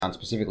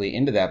specifically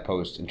into that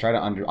post and try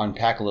to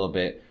unpack a little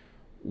bit,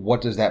 what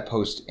does that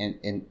post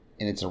in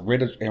its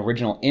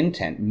original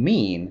intent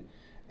mean,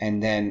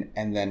 and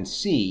then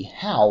see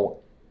how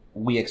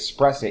we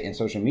express it in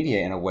social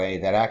media in a way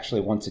that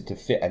actually wants it to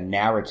fit a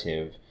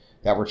narrative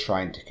that we're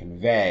trying to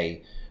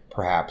convey,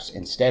 perhaps,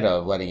 instead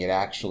of letting it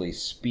actually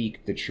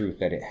speak the truth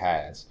that it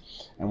has.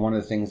 And one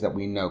of the things that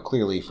we know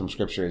clearly from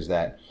Scripture is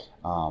that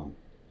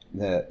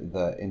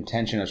the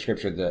intention of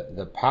Scripture,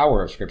 the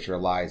power of Scripture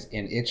lies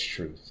in its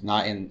truth,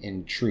 not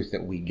in truth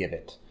that we give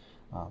it.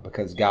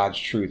 Because God's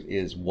truth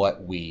is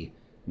what we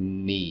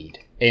need.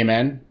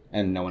 Amen?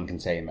 And no one can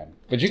say amen.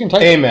 But you can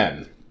type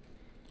amen.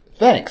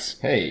 Thanks.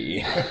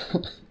 Hey.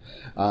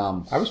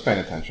 I was paying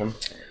attention.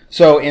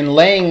 So in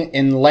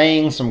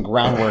laying some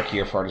groundwork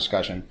here for our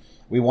discussion,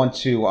 we want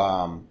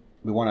to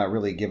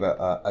really give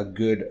a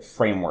good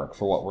framework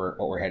for what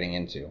we're heading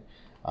into.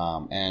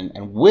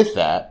 And with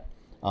that,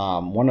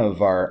 one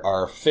of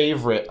our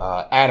favorite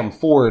Adam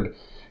Ford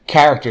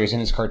characters in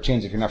his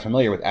cartoons, if you're not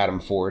familiar with Adam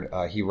Ford,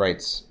 he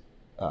writes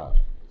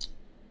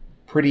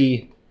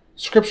pretty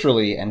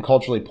scripturally and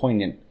culturally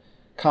poignant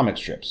comic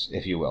strips,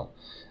 if you will.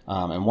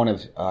 And one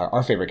of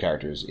our favorite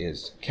characters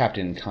is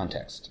Captain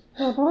Context.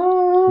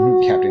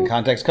 Captain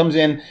Context comes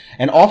in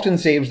and often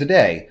saves the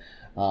day.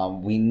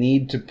 We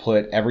need to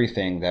put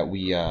everything that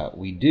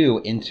we do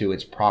into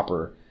its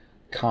proper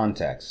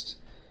context.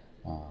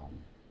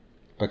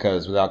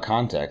 Because without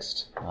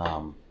context,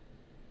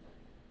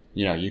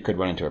 you could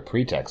run into a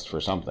pretext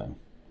for something.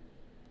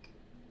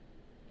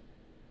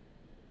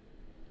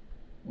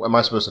 Am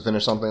I supposed to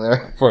finish something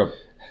there? For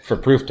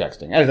proof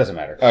texting. It doesn't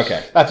matter.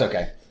 Okay. That's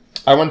okay.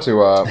 I went to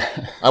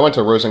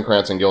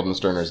Rosencrantz and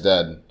Guildensterner's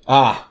Dead.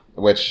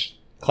 Which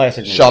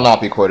classic shall movie.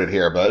 Not be quoted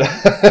here, but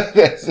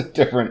it's a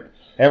different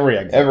every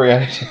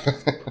idea.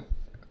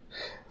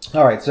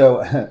 All right,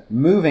 so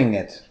moving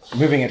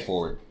it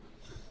forward.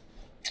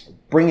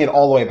 Bring it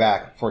all the way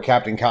back for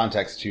Captain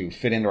Context to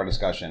fit into our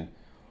discussion.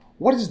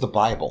 What is the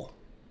Bible?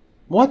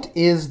 What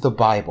is the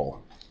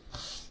Bible?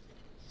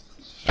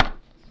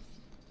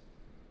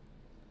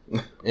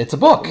 It's a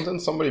book.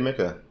 Didn't somebody make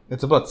a...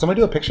 It's a book.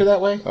 Somebody do a picture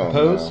that way? Oh,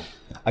 pose? No.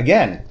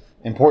 Again,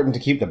 important to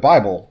keep the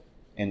Bible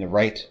in the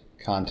right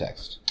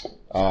context.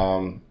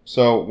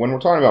 So when we're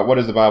talking about what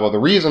is the Bible, the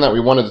reason that we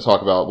wanted to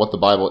talk about what the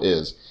Bible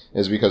is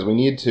because we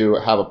need to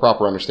have a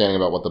proper understanding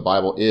about what the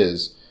Bible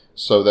is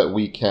so that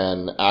we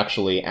can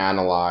actually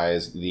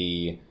analyze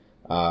the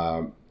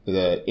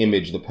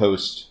image, the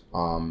post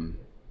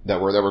that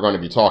we're going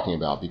to be talking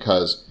about.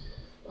 Because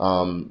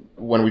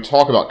when we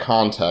talk about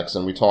context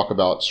and we talk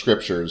about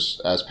scriptures,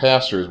 as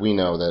pastors, we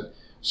know that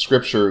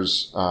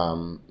scriptures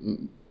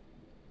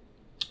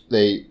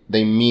they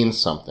mean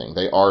something,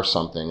 they are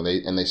something,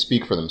 and they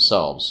speak for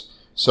themselves.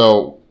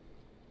 So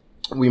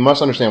we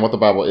must understand what the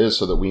Bible is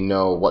so that we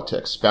know what to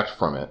expect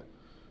from it,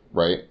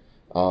 right?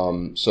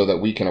 So that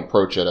we can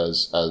approach it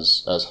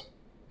as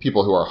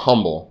people who are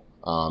humble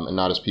and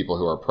not as people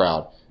who are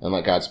proud, and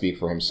let God speak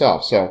for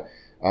Himself. So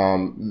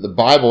the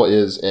Bible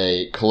is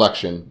a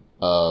collection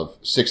of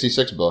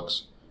 66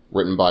 books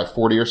written by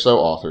 40 or so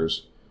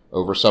authors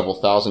over several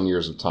thousand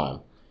years of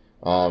time.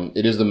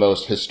 It is the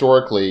most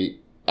historically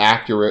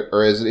accurate,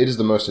 or it is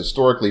the most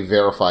historically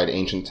verified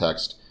ancient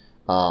text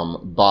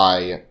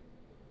by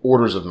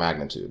orders of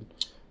magnitude.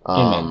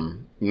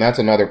 And that's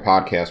another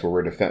podcast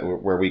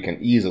where we can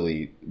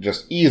easily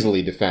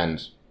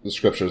defend the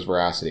scripture's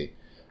veracity.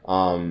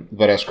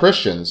 But as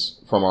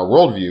Christians, from our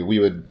worldview, we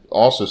would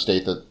also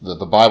state that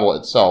the Bible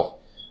itself,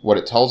 what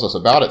it tells us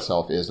about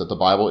itself is that the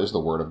Bible is the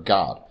Word of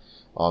God.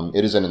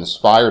 It is an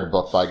inspired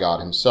book by God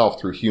Himself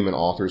through human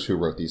authors who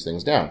wrote these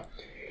things down.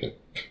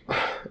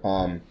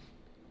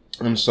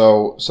 And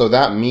so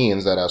that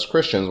means that as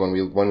Christians, when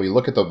we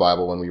look at the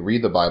Bible, when we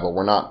read the Bible,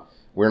 we're not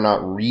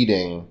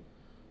reading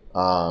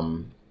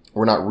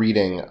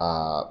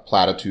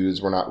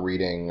platitudes. We're not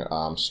reading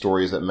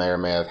stories that may or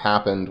may have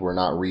happened. We're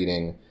not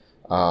reading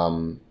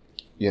things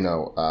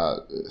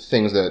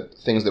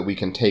that we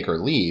can take or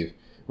leave.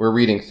 We're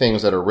reading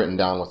things that are written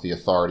down with the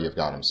authority of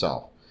God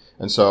Himself.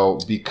 And so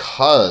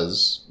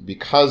because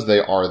they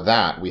are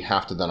that, we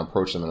have to then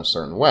approach them in a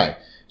certain way.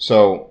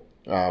 So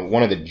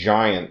one of the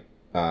giant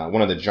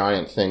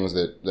things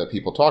that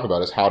people talk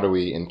about is how do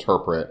we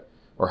interpret,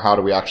 or how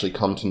do we actually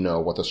come to know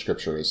what the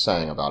scripture is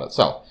saying about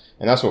itself?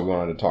 And that's what we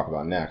wanted to talk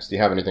about next. Do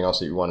you have anything else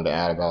that you wanted to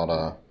add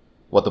about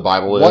what the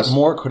Bible is? What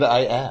more could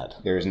I add?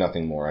 There is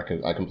nothing more.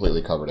 I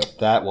completely covered it.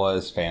 That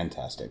was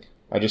fantastic.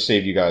 I just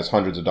saved you guys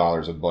hundreds of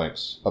dollars of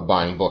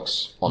buying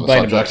books on the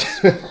subject.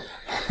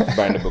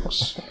 Buying the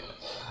books.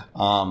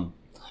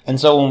 And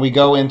so when we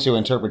go into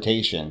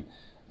interpretation,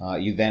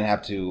 you then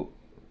have to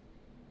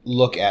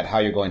look at how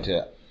you're going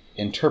to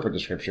interpret the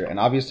scripture. And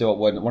obviously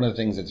one of the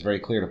things that's very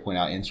clear to point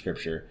out in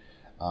scripture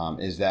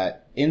is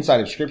that inside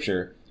of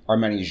scripture are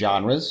many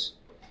genres,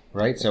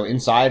 right? So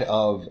inside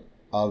of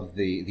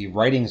the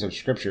writings of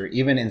scripture,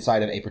 even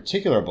inside of a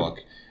particular book,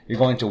 you're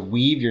going to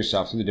weave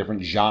yourself through the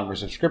different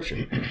genres of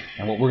scripture.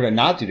 And what we're going to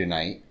not do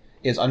tonight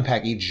is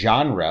unpack each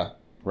genre,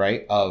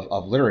 right,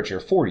 of literature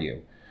for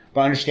you.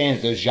 But understand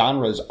that those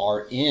genres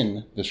are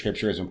in the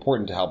scripture is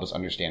important to help us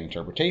understand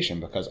interpretation,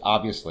 because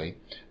obviously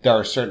there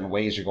are certain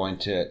ways you're going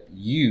to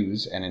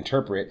use and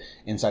interpret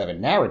inside of a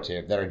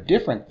narrative that are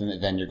different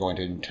than you're going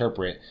to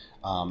interpret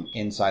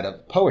inside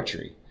of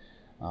poetry.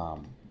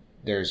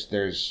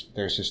 There's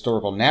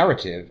historical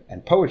narrative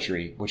and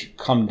poetry which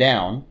come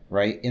down,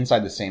 right,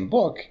 inside the same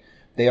book.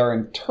 They are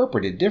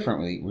interpreted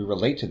differently. We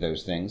relate to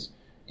those things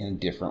in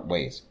different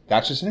ways.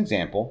 That's just an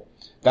example.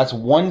 That's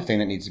one thing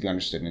that needs to be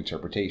understood in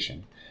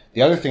interpretation.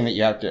 The other thing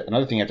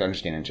another thing you have to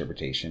understand in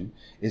interpretation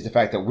is the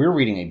fact that we're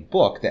reading a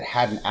book that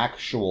had an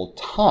actual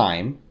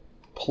time,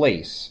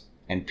 place,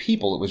 and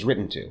people it was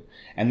written to.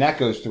 And that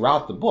goes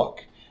throughout the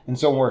book. And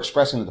so when we're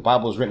expressing that the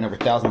Bible was written over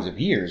thousands of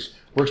years,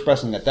 we're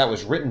expressing that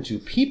was written to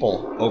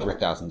people over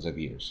thousands of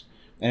years.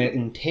 And it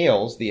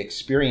entails the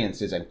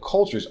experiences and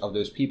cultures of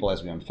those people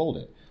as we unfold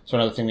it. So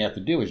another thing we have to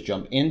do is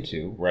jump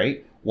into,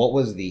 right, what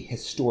was the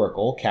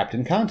historical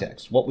Captain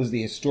context? What was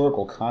the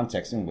historical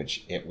context in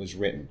which it was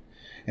written?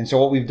 And so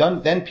what we've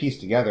done then pieced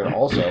together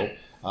also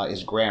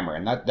is grammar,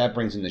 and that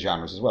brings in the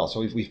genres as well. So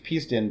we've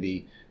pieced in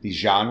the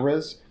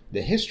genres,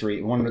 the history,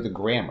 and one of the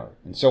grammar.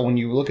 And so when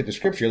you look at the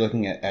scripture, you're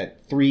looking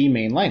at three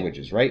main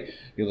languages, right?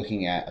 You're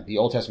looking at the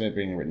Old Testament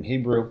being written in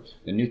Hebrew,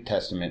 the New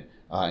Testament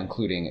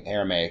including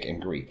Aramaic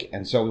and Greek.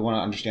 And so we want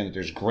to understand that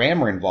there's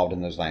grammar involved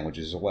in those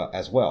languages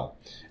as well.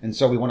 And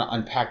so we want to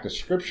unpack the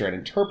scripture and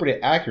interpret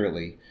it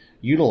accurately,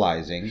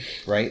 utilizing,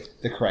 right,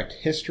 the correct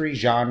history,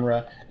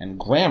 genre, and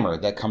grammar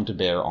that come to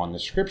bear on the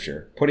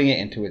scripture, putting it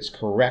into its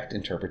correct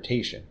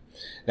interpretation.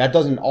 That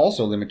doesn't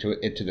also limit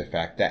it to the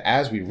fact that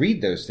as we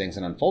read those things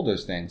and unfold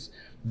those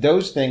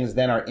things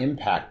then are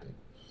impacted.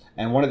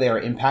 And one of they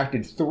are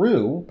impacted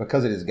through,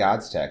 because it is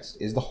God's text,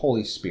 is the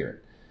Holy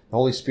Spirit. The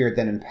Holy Spirit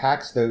then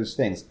impacts those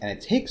things, and it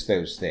takes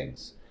those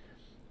things,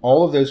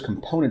 all of those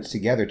components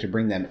together to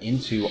bring them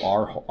into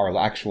our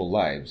actual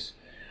lives,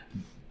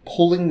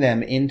 pulling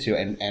them into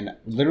and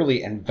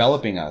literally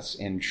enveloping us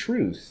in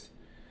truth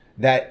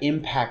that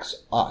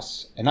impacts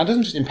us. And that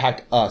doesn't just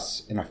impact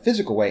us in a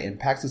physical way, it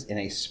impacts us in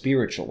a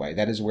spiritual way.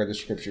 That is where the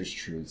scripture's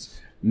truths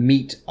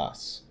meet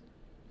us.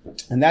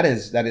 And that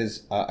is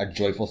a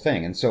joyful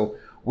thing. And so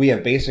we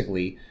have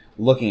basically,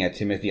 looking at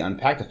Timothy,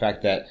 unpacked the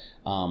fact that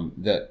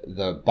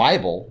the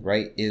Bible,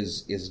 right,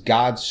 is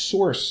God's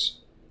source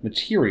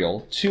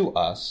material to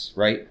us,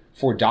 right,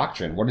 for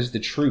doctrine. What is the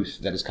truth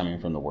that is coming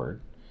from the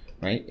Word?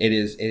 Right? It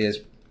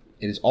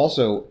is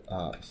also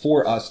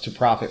for us to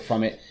profit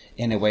from it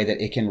in a way that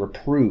it can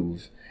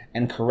reprove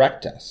and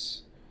correct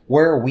us.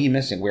 Where are we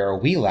missing? Where are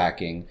we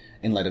lacking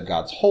in light of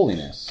God's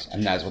holiness?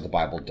 And that is what the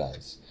Bible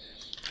does.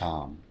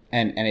 And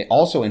it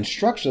also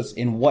instructs us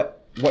in what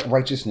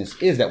righteousness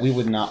is that we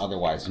would not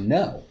otherwise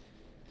know.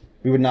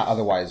 We would not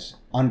otherwise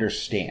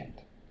understand.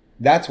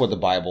 That's what the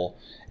Bible,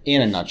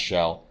 in a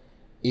nutshell,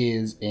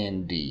 is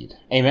indeed.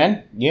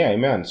 Amen? Yeah,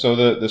 amen. So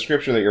the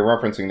scripture that you're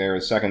referencing there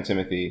is 2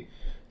 Timothy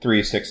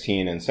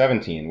 3:16 and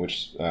 17,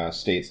 which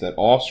states that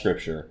all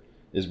scripture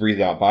is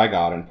breathed out by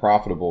God and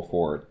profitable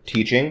for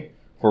teaching,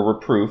 for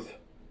reproof,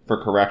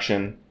 for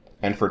correction,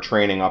 and for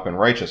training up in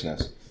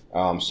righteousness,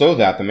 so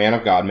that the man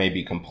of God may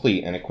be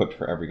complete and equipped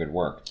for every good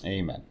work.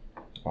 Amen.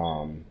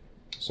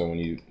 So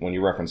when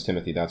you reference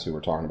Timothy, that's who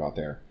we're talking about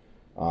there.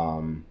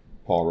 Paul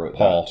wrote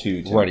Paul that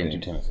to Timothy. writing to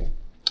Timothy.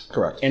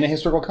 Correct. In a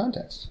historical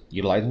context,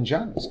 utilizing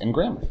genres and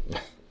grammar.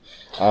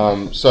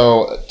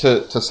 So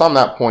to sum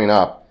that point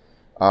up,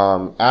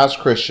 as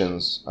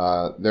Christians,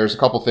 there's a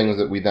couple things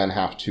that we then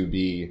have to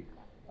be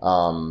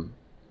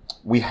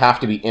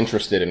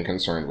interested and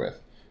concerned with.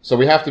 So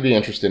we have to be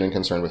interested and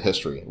concerned with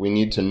history. We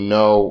need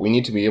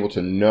to be able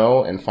to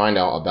know and find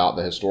out about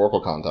the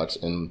historical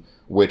context in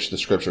which the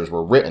scriptures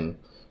were written,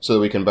 so that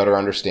we can better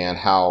understand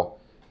how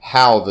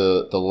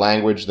the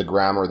language, the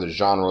grammar, the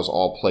genres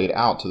all played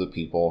out to the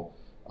people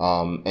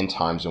in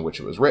times in which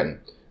it was written.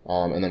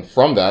 And then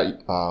from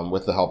that,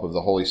 with the help of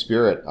the Holy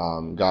Spirit,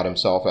 God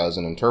himself as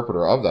an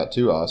interpreter of that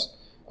to us,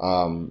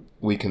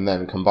 we can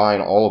then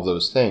combine all of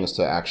those things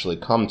to actually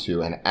come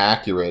to an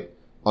accurate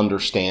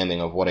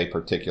understanding of what a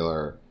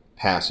particular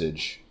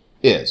passage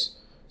is.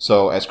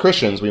 So as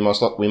Christians, we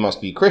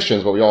must be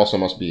Christians, but we also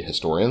must be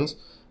historians.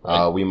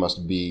 Right. We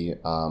must be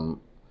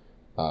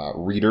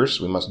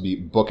readers. We must be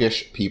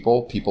bookish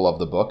people of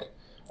the book.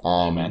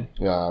 Amen.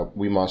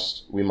 We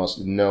must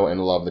know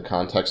and love the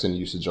context and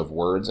usage of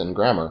words and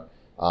grammar,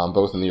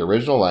 both in the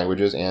original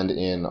languages and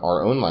in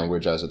our own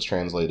language as it's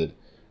translated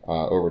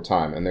over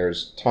time.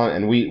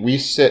 And we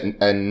sit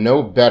and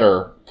no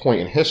better point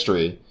in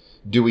history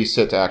do we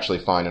sit to actually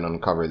find and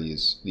uncover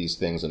these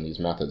things and these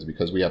methods,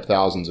 because we have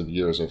thousands of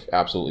years of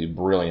absolutely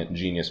brilliant,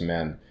 genius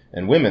men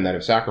and women that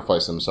have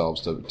sacrificed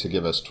themselves to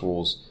give us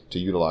tools to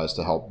utilize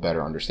to help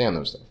better understand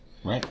those things.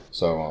 Right.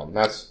 So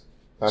that's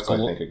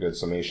cool. I think a good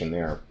summation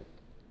there.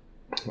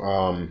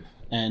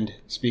 And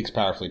speaks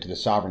powerfully to the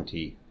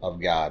sovereignty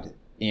of God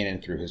in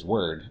and through his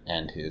word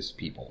and his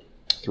people.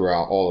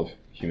 Throughout all of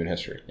human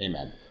history.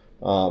 Amen.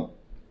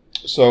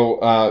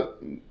 So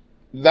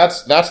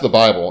that's the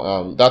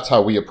Bible. That's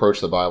how we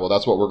approach the Bible.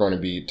 That's what we're going to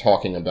be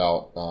talking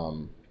about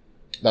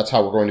that's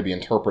how we're going to be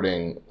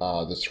interpreting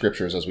the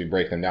scriptures as we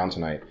break them down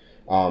tonight.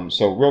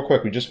 So real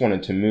quick, we just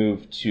wanted to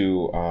move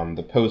to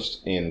the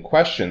post in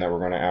question that we're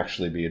going to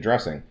actually be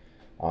addressing.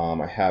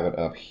 I have it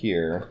up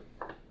here.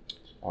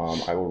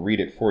 I will read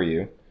it for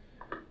you.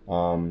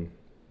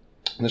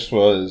 This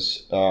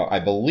was, I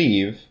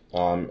believe,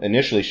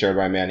 initially shared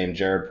by a man named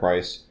Jared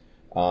Price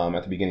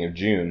at the beginning of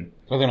June.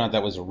 Whether or not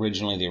that was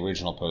originally the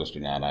original post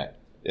or not,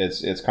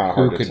 it's kind of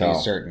hard to tell. Who could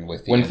be certain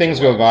with the when things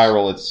go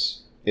viral?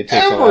 It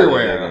takes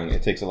everywhere. A lot of digging.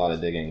 It takes a lot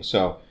of digging.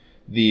 So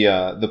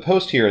the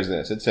post here is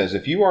this. It says,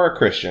 if you are a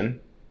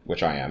Christian,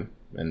 which I am,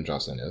 and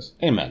Justin is,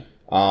 amen,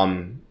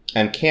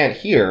 and can't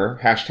hear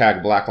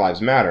hashtag Black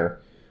Lives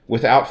Matter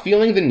without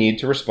feeling the need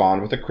to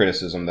respond with a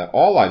criticism that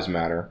all lives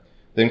matter,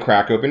 then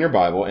crack open your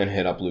Bible and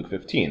hit up Luke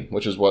 15,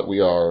 which is what we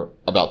are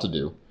about to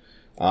do.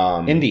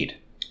 Indeed.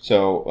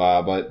 So,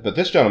 but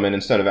this gentleman,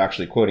 instead of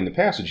actually quoting the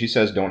passage, he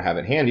says, don't have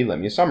it handy, let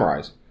me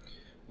summarize.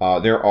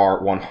 There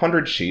are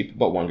 100 sheep,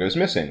 but one goes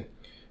missing.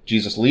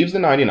 Jesus leaves the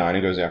 99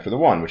 and goes after the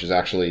one, which is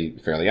actually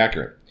fairly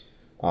accurate.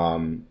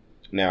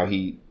 Now,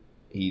 he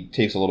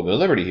takes a little bit of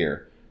liberty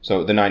here.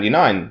 So the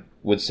 99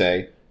 would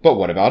say, but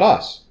what about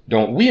us?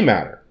 Don't we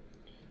matter?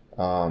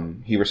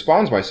 He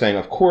responds by saying,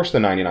 of course the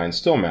 99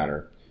 still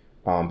matter,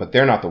 but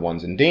they're not the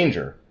ones in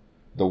danger.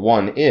 The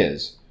one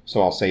is.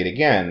 So I'll say it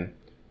again,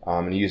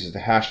 and he uses the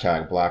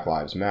hashtag Black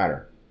Lives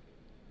Matter.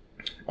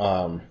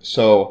 I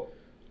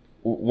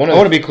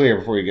want to be clear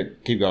before you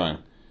keep going.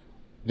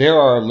 There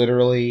are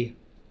literally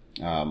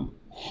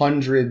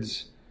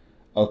hundreds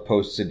of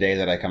posts a day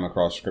that I come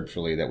across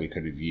scripturally that we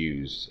could have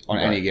used on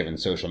any given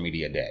social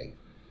media day.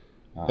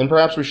 And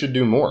perhaps we should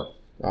do more,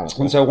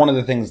 honestly. And so one of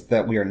the things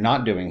that we are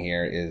not doing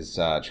here is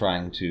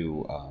trying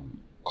to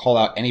call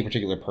out any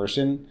particular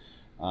person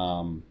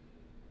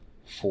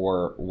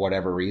for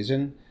whatever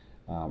reason.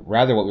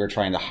 Rather, what we're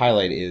trying to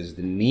highlight is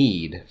the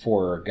need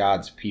for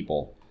God's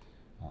people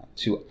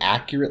to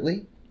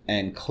accurately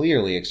and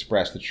clearly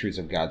express the truths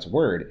of God's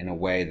word in a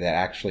way that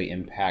actually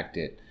impact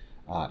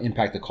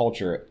the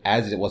culture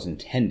as it was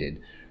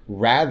intended,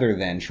 rather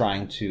than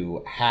trying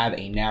to have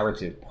a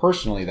narrative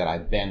personally that I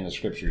bend the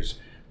scriptures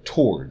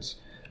towards.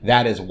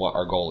 That is what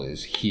our goal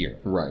is here.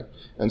 Right.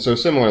 And so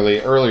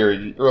similarly, earlier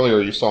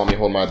you saw me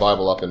hold my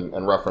Bible up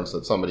and reference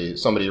that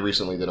somebody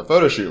recently did a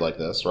photo shoot like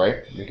this,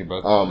 right? You can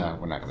both. No,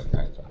 we're not going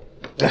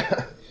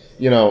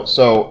to.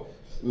 So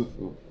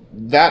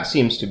that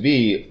seems to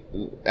be,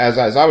 as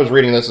I was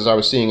reading this, as I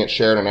was seeing it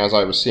shared, and as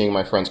I was seeing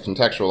my friends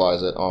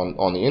contextualize it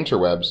on the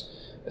interwebs,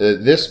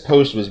 this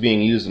post was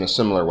being used in a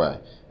similar way.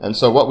 And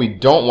so what we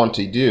don't want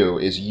to do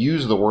is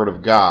use the Word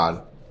of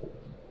God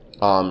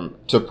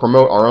to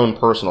promote our own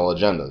personal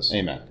agendas.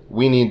 Amen.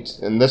 We need,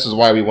 and this is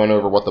why we went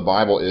over what the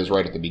Bible is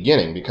right at the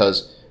beginning,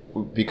 because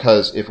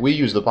if we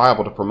use the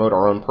Bible to promote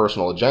our own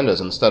personal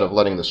agendas instead of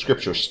letting the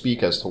Scripture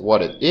speak as to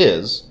what it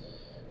is,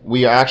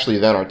 we actually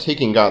then are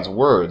taking God's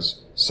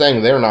words,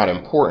 saying they're not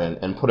important,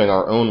 and putting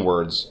our own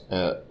words,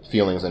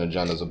 feelings, and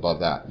agendas above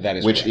that,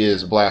 which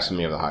is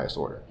blasphemy of the highest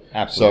order.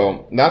 Absolutely.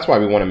 So that's why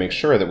we want to make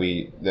sure that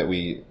we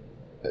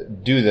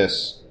do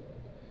this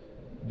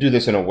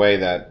in a way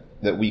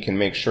that we can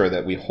make sure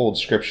that we hold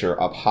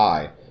Scripture up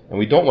high, and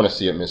we don't want to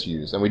see it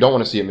misused, and we don't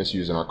want to see it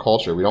misused in our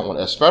culture. We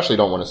especially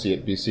don't want to see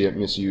it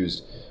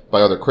misused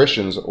by other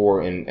Christians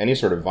or in any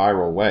sort of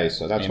viral way.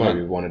 So that's why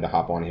we wanted to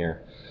hop on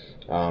here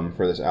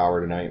for this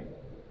hour tonight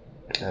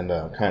and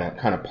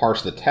kind of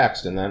parse the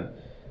text and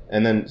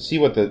then see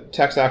what the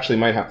text actually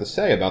might have to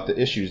say about the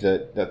issues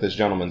that this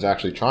gentleman's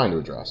actually trying to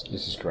address.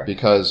 This is correct.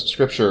 Because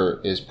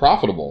Scripture is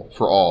profitable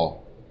for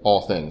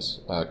all things,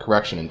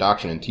 correction and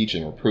doctrine and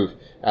teaching, reproof,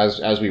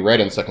 as we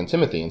read in 2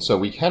 Timothy. And so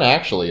we can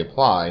actually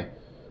apply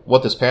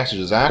what this passage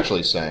is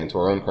actually saying to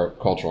our own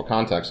cultural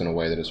context in a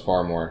way that is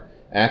far more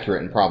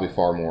accurate and probably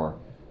far more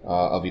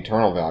of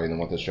eternal value than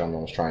what this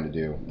gentleman was trying to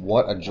do.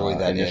 What a joy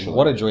that is.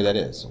 What a joy that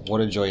is.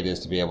 What a joy it is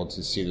to be able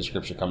to see the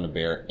Scripture come to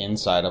bear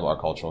inside of our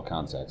cultural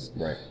context.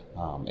 Right.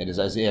 It is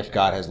as if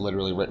God has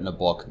literally written a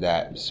book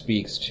that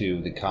speaks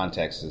to the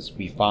contexts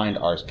we find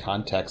our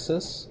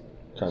contexts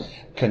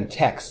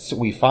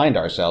we find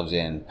ourselves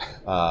in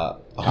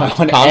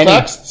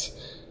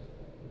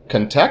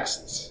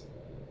contexts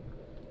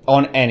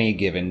on any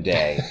given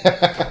day.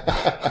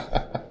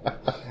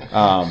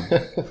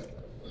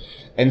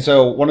 And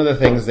so one of the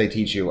things they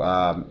teach you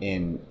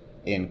in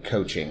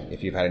coaching,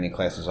 if you've had any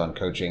classes on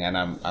coaching, and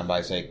I'm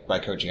by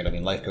coaching I don't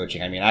mean life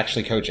coaching, I mean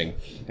actually coaching,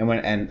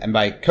 and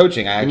by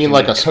coaching I actually mean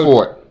like a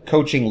sport,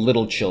 coaching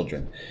little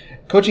children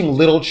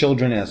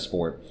in a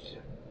sport.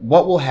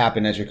 What will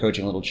happen as you're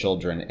coaching little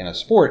children in a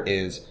sport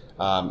is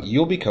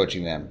you'll be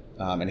coaching them,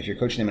 and if you're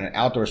coaching them in an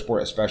outdoor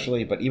sport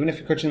especially, but even if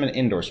you're coaching them in an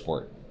indoor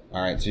sport,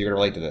 all right, so you're going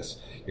to relate to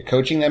this. You're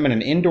coaching them in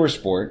an indoor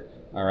sport,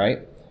 all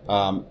right,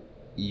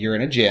 you're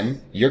in a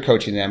gym, you're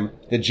coaching them,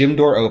 the gym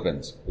door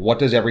opens. What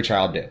does every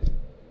child do?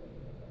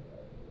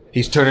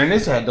 He's turning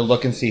his head to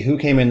look and see who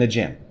came in the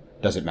gym.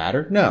 Does it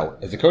matter? No.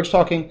 Is the coach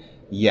talking?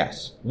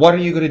 Yes. What are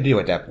you going to do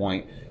at that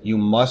point? You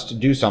must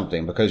do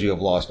something because you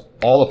have lost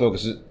all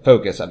the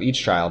focus of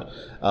each child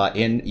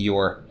in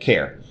your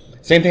care.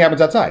 Same thing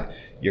happens outside.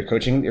 You're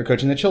coaching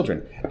the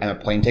children, and a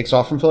plane takes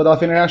off from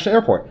Philadelphia International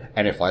Airport,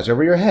 and it flies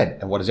over your head.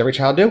 And what does every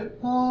child do?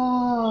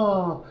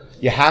 Oh.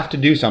 You have to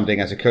do something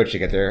as a coach to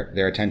get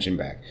their attention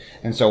back.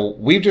 And so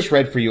we've just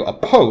read for you a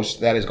post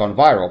that has gone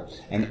viral,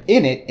 and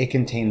in it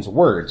contains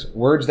words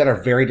that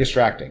are very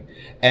distracting,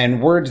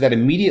 and words that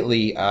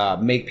immediately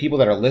make people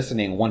that are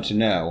listening want to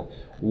know,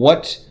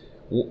 what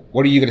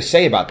are you going to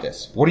say about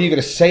this? What are you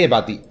going to say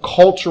about the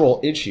cultural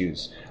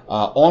issues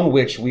on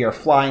which we are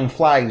flying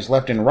flags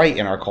left and right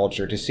in our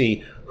culture to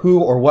see who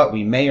or what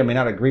we may or may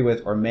not agree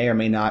with, or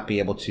may not be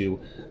able to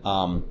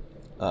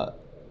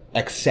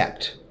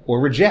accept or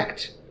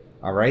reject.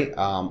 All right,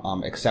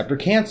 accept or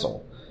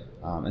cancel.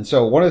 And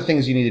so one of the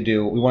things we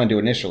want to do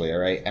initially, all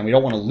right, and we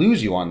don't want to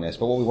lose you on this,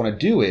 but what we want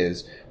to do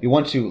is we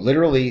want to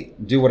literally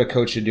do what a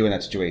coach should do in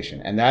that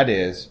situation, and that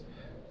is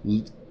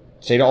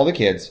say to all the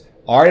kids,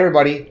 all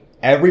right,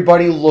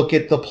 everybody look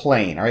at the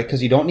plane, all right,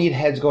 because you don't need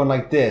heads going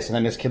like this, and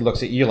then this kid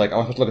looks at you like,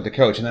 oh, I'm supposed to look at the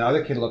coach, and then the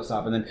other kid looks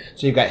up, and then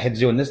so you've got heads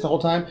doing this the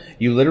whole time.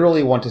 You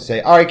literally want to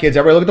say, all right, kids,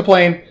 everybody look at the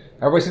plane.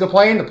 Everybody see the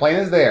plane? The plane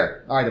is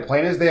there. All right, the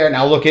plane is there.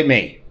 Now look at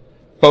me.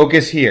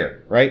 Focus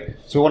here, right?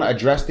 So we want to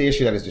address the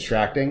issue that is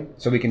distracting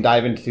so we can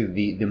dive into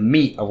the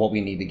meat of what we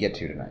need to get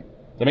to tonight.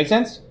 Does that make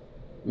sense?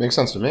 Makes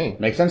sense to me.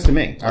 Makes sense to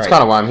me. That's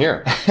kind of why I'm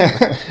here.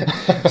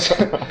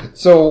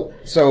 So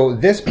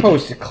this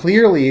post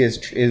clearly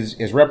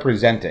is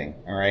representing,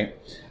 all right,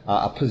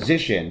 a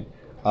position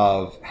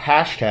of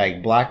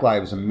hashtag Black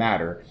Lives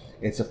Matter.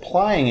 It's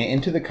applying it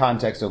into the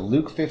context of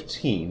Luke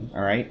 15,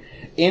 all right,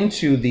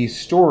 into the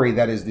story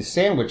that is the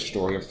sandwich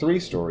story of 3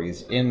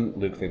 stories in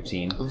Luke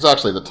 15. It's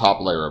actually the top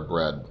layer of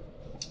bread.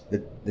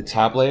 The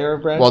top layer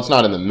of bread? Well, it's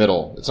not in the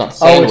middle. It's not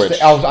sandwich.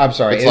 I'm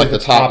sorry. It's like the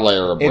top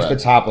layer of bread. It's the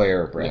top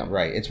layer of bread, yeah.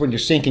 Right. It's when you're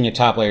sinking your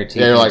top layer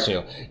teeth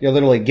into. You're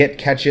literally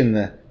catching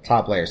the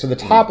top layer. So the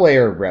top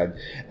layer of bread,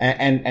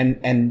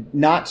 and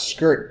not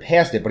skirt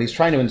past it, but he's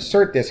trying to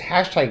insert this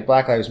hashtag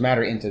Black Lives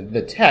Matter into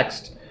the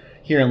text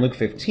here in Luke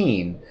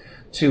 15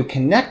 to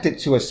connect it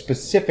to a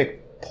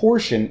specific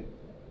portion,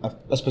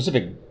 a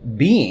specific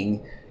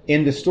being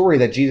in the story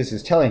that Jesus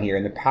is telling here,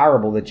 in the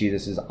parable that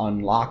Jesus is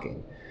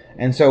unlocking.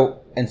 And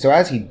so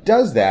as he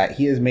does that,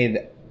 he has made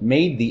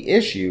the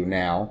issue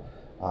now,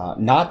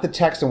 not the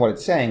text and what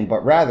it's saying,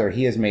 but rather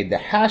he has made the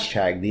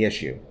hashtag the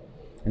issue.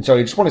 And so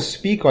I just want to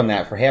speak on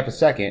that for half a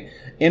second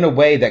in a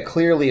way that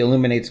clearly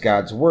illuminates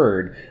God's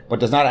word,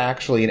 but does not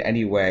actually in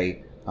any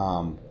way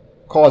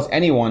cause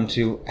anyone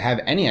to have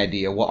any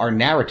idea what our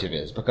narrative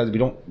is, because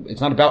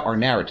it's not about our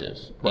narrative.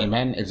 Right.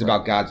 Amen? It's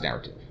about God's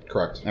narrative.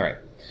 Correct. All right.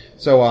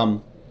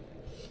 So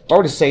if I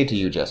were to say to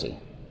you, Jesse,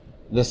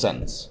 this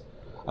sentence,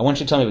 I want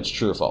you to tell me if it's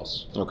true or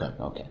false.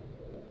 Okay.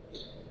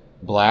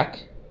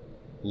 Black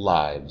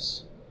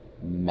lives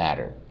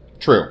matter.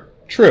 True.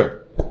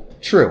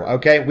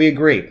 Okay, we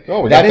agree.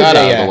 Oh, we got that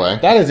out of the way.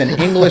 That is an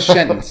English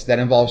sentence that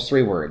involves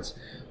 3 words.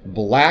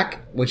 Black,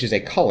 which is a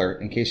color,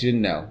 in case you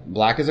didn't know.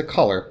 Black is a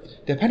color,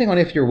 depending on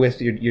if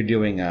you're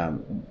doing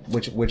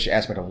which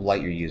aspect of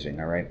light you're using.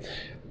 All right.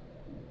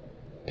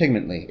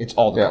 Pigmently, it's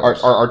all the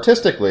colors.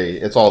 Artistically,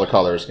 it's all the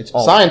colors.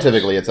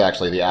 Scientifically, it's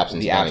actually the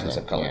absence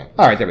of color. Yeah.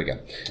 All right, there we go.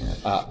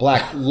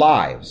 Black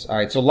lives. All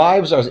right, so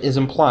lives is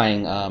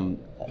implying.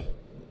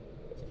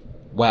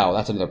 Wow,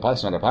 that's another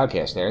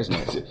podcast there,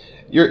 isn't it?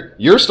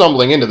 You're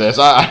stumbling into this.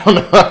 I don't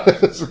know how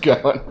this is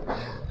going.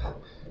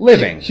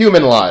 Living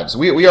human lives.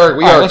 We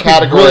are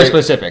category really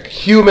specific.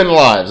 Human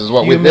lives is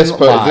what this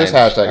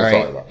hashtag is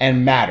talking about.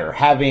 And matter,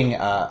 having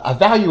a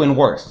value and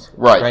worth.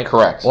 Right.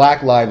 Correct.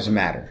 Black lives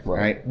matter.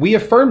 Right. We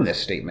affirm this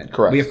statement.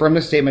 Correct. We affirm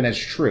this statement as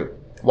true.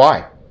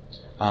 Why?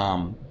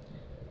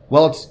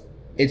 Well,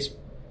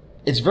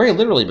 it's very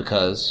literally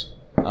because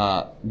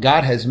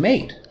God has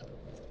made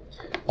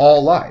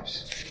all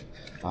lives.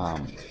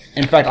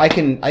 In fact, I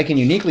can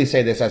uniquely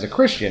say this as a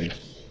Christian.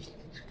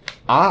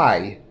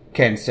 I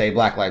can say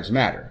Black Lives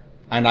Matter.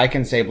 And I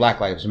can say Black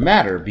Lives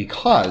Matter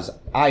because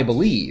I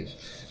believe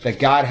that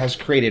God has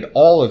created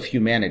all of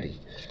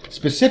humanity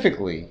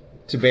specifically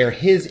to bear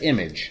his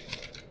image.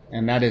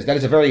 And that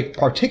is a very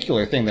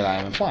particular thing that I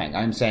am implying.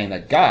 I'm saying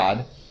that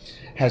God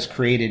has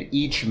created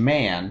each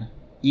man,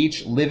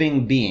 each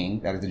living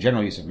being, that is the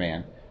general use of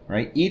man,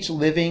 right? Each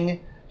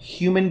living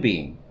human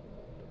being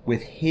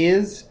with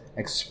his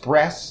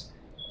express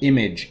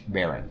image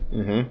bearing.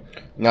 Mm-hmm.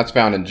 And that's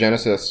found in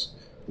Genesis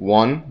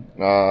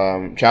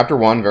 1, chapter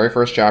 1, very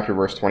first chapter,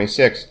 verse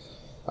 26.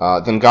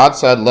 Then God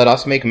said, "Let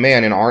us make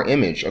man in our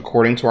image,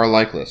 according to our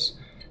likeness.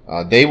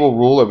 They will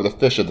rule over the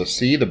fish of the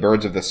sea, the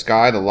birds of the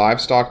sky, the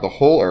livestock, the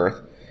whole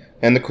earth,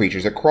 and the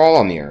creatures that crawl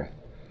on the earth."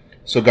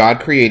 So God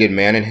created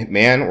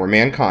man or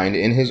mankind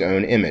in his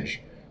own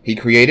image. He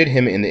created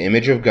him in the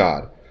image of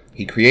God.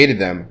 He created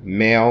them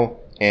male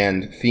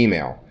and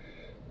female.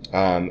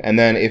 And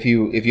then if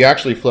you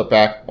actually flip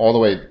back all the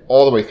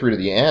way through to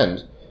the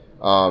end,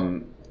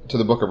 to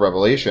the book of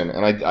Revelation,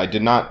 and I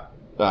did not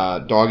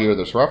dog ear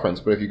this reference,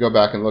 but if you go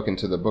back and look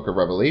into the book of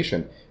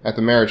Revelation, at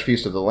the marriage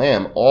feast of the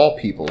Lamb, all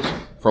peoples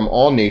from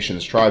all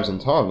nations, tribes,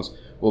 and tongues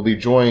will be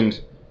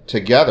joined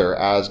together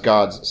as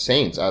God's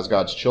saints, as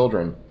God's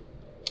children,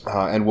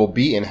 and will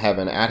be in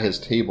heaven at his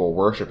table,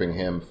 worshiping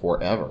him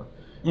forever.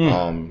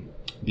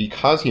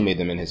 Because he made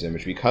them in his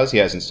image, because he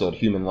has instilled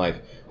human life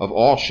of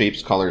all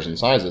shapes, colors, and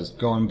sizes.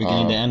 Going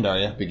beginning to end, are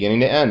you?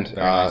 Beginning to end.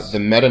 Nice. The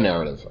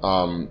meta-narrative,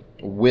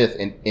 with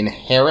an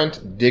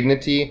inherent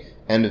dignity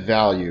and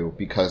value,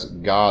 because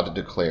God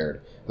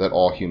declared that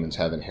all humans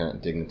have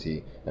inherent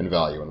dignity and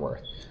value and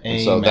worth. Amen.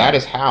 And so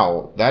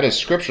that is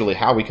scripturally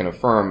how we can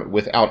affirm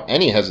without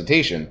any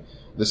hesitation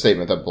the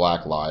statement that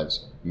Black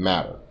lives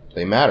matter.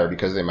 They matter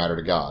because they matter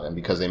to God, and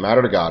because they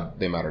matter to God,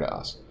 they matter to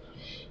us.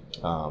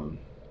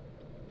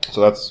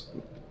 So that's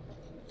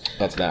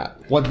that.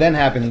 What then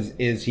happens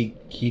is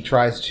he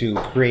tries to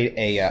create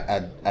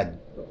a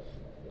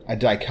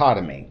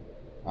dichotomy.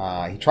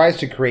 He tries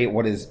to create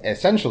what is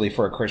essentially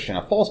for a Christian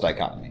a false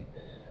dichotomy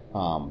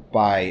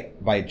by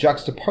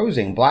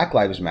juxtaposing Black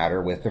Lives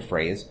Matter with the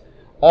phrase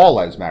all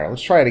lives matter.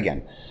 Let's try it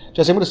again.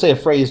 Jesse, I'm going to say a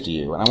phrase to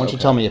you, and I want you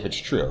to tell me if it's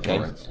true. Okay.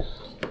 All right.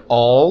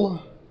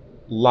 All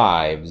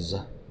lives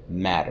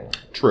matter.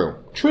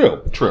 True.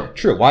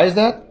 Why is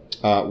that?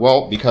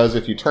 Well, because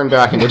if you turn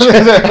back into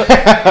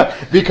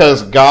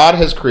because God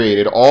has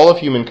created all of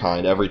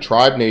humankind, every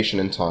tribe, nation,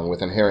 and tongue,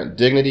 with inherent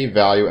dignity,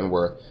 value, and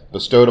worth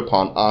bestowed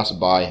upon us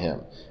by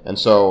Him. And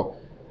so,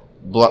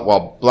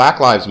 while Black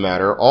lives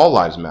matter, all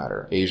lives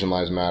matter. Asian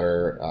lives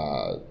matter.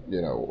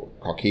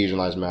 Caucasian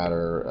lives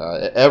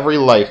matter. Every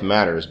life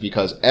matters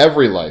because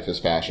every life is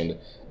fashioned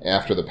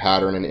after the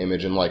pattern and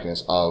image and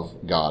likeness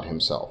of God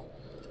Himself.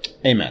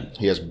 Amen.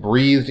 He has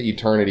breathed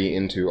eternity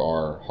into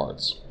our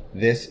hearts.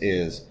 This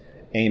is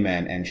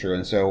amen and true.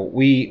 And so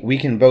we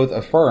can both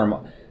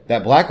affirm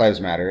that Black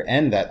lives matter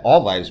and that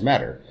all lives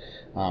matter.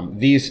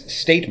 These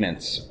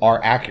statements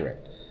are accurate.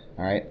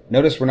 All right.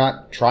 Notice we're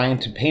not trying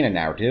to paint a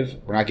narrative.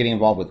 We're not getting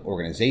involved with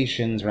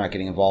organizations. We're not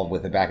getting involved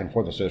with the back and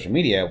forth of social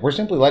media. We're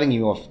simply letting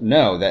you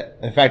know that,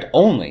 in fact,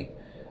 only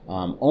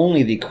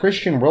the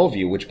Christian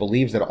worldview, which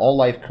believes that all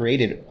life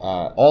created,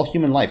 all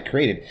human life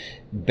created,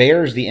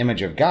 bears the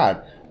image of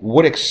God,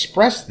 would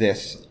express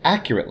this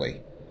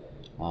accurately.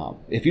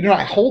 If you do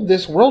not hold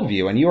this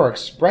worldview and you are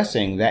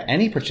expressing that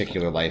any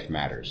particular life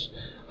matters,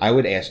 I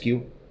would ask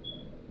you,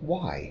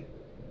 why?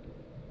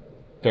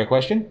 Fair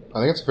question? I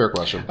think it's a fair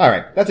question. All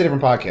right. That's a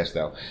different podcast,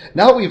 though.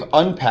 Now that we've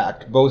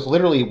unpacked both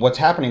literally what's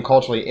happening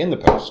culturally in the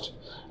post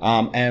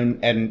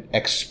and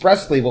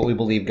expressly what we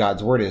believe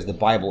God's word is, the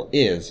Bible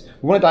is,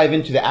 we want to dive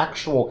into the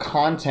actual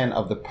content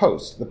of the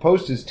post. The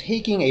post is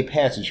taking a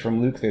passage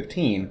from Luke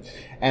 15,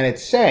 and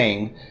it's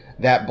saying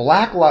that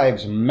Black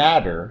Lives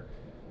Matter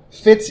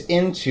fits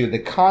into the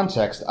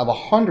context of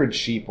 100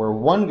 sheep where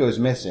one goes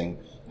missing,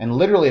 and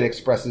literally it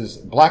expresses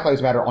Black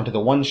Lives Matter onto the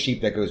one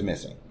sheep that goes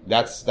missing.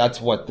 That's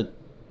what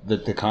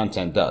the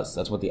content does.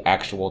 That's what the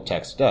actual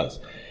text does.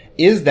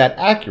 Is that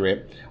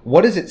accurate?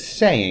 What is it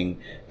saying?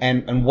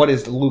 And what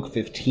is Luke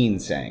 15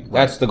 saying?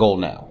 That's the goal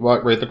now. Well,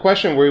 right. The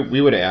question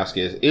we would ask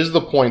is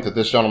the point that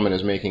this gentleman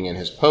is making in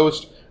his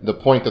post the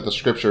point that the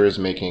scripture is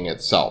making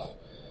itself?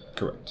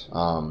 Correct.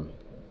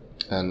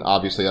 And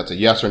obviously that's a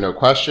yes or no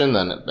question.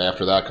 Then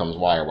after that comes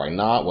why or why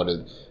not.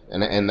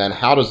 And then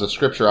how does the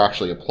scripture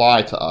actually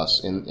apply to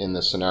us in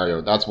this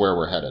scenario? That's where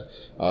we're headed.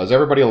 Is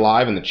everybody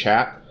alive in the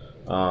chat?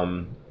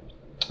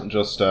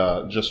 Just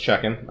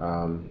checking.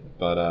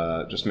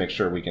 But just make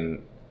sure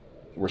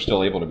we're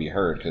still able to be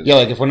heard. Cause, yeah,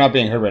 like if we're not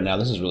being heard right now,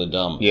 this is really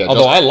dumb. Yeah.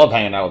 Although I love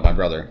hanging out with my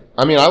brother.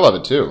 I mean, I love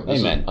it too.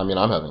 Amen. I'm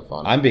having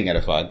fun. I'm being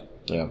edified.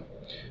 Yeah.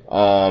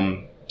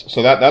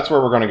 So that's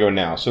where we're going to go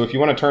now. So if you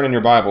want to turn in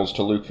your Bibles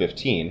to Luke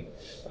 15,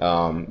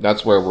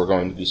 that's where we're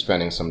going to be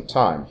spending some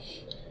time.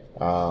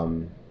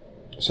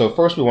 So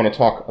first we want to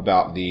talk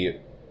about you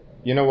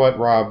know what,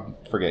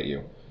 Rob? Forget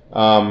you.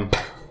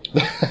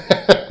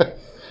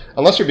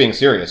 Unless you're being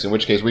serious, in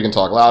which case we can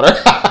talk louder.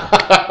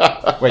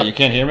 Wait, you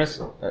can't hear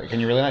us? Can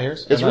you really not hear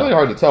us? It's really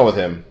hard to tell with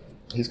him.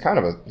 He's kind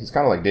of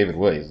like David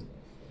Wood. He's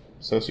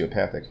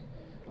sociopathic.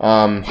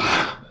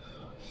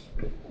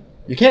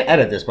 You can't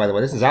edit this, by the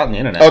way. This is out on the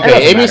internet.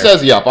 Okay, Amy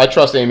says yup. I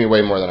trust Amy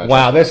way more than I trust.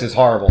 Wow, this is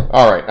horrible.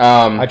 All right.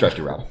 I trust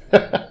you, Rob.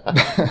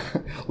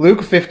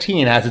 Luke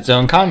 15 has its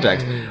own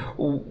context.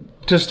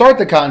 To start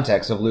the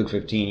context of Luke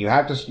 15, you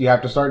have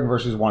to start in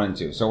verses 1 and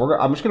 2. So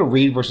I'm just going to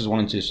read verses 1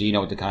 and 2 so you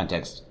know what the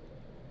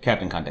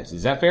captain context is.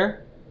 Is that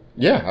fair?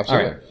 Yeah,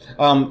 absolutely.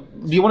 All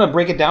right. Do you want to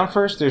break it down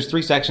first? There's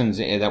 3 sections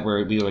that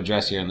we will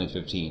address here in Luke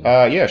 15.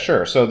 Yeah,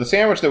 sure. So the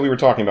sandwich that we were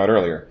talking about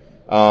earlier,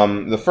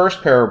 the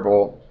first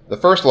parable, the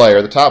first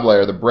layer, the top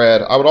layer, the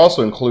bread, I would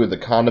also include the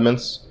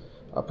condiments,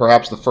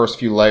 perhaps the first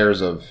few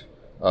layers of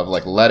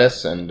like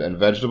lettuce and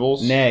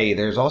vegetables. Nay,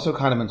 there's also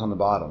condiments on the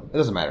bottom. It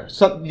doesn't matter.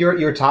 So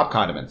your top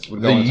condiments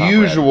would go on the top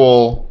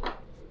usual. Bread.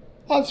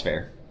 Oh, that's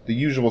fair. The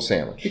usual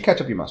sandwich. You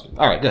ketchup, you mustard.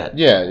 All right, go ahead.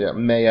 Yeah,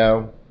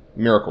 mayo,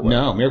 Miracle Whip.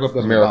 No, Miracle Whip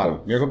goes on the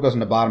bottom. Miracle Whip goes on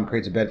the bottom,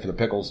 creates a bed for the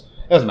pickles.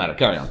 It doesn't matter.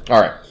 Carry on. All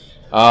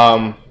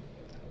right.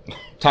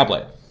 Top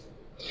layer.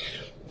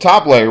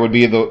 Top layer would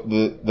be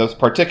the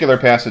particular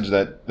passage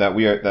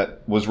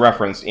that was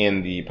referenced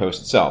in the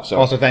post itself. So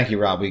also, thank you,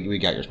 Rob. We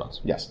got your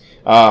response. Yes.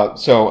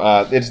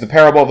 So it's the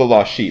parable of the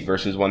lost sheep,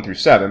 verses 1 through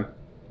 7.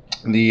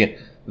 The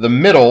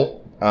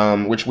middle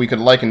which we could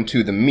liken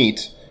to the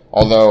meat,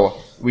 although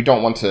we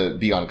don't want to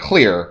be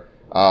unclear.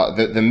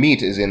 The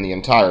meat is in the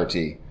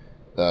entirety.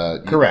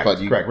 Correct.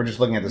 Correct. We're just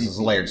looking at this as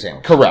a layered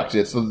sandwich. Correct.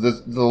 It's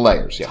the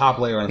layers. Yeah. Top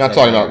layer. And not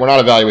talking about. We're not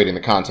evaluating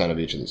the content of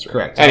each of these.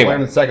 Correct. Top layer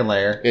and the second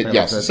layer.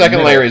 Yes. The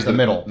second layer is the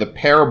middle. The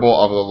parable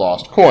of the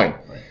lost coin.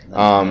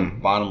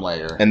 Right. Bottom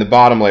layer. And the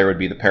bottom layer would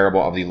be the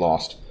parable of the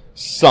lost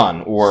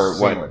son, or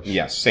sandwich. What?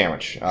 Yes,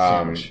 sandwich.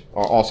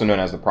 Also known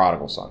as the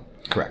prodigal son.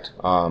 Correct.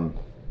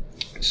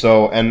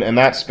 So and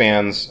that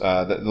spans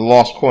the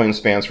lost coin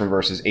spans from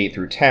verses 8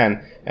 through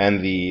 10,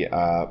 and the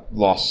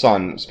lost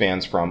son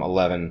spans from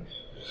 11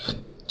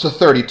 to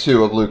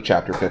 32 of Luke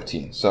chapter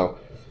 15. So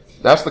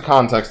that's the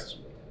context.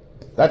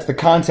 That's the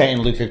content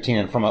in Luke 15,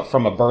 and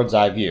from a bird's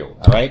eye view.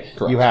 All right.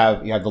 Correct. You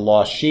have the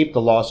lost sheep,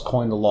 the lost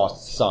coin, the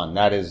lost son.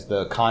 That is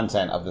the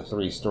content of the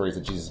three stories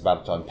that Jesus is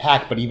about to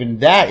unpack. But even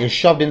that is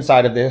shoved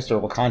inside of the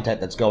historical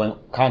context that's going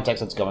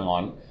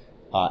on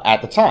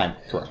at the time.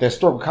 Correct. The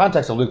historical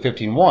context of Luke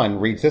 15:1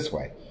 reads this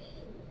way: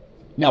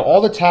 Now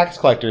all the tax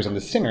collectors and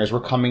the sinners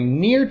were coming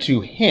near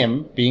to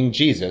him, being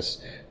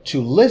Jesus, to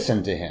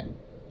listen to him.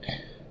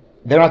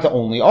 They're not the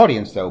only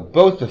audience, though.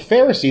 Both the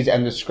Pharisees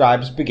and the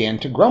scribes began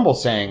to grumble,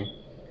 saying,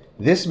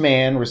 "This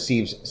man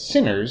receives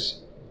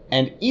sinners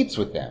and eats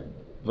with them."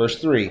 Verse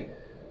 3,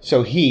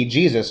 So he,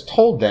 Jesus,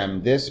 told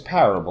them this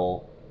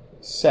parable,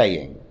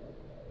 saying.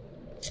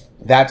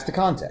 That's the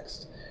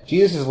context.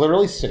 Jesus is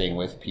literally sitting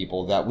with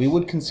people that we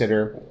would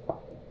consider, I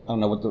don't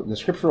know what the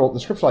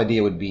scriptural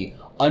idea would be,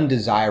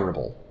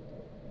 undesirable.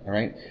 All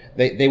right?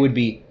 They would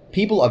be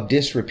people of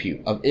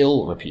disrepute, of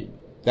ill repute.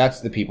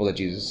 That's the people that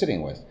Jesus is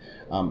sitting with.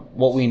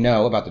 What we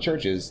know about the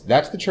church is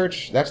that's the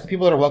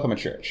people that are welcome at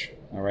church.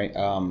 All right?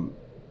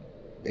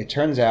 It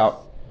turns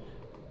out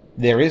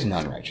there is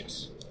none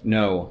righteous.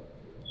 No,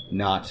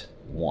 not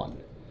one.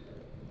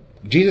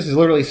 Jesus is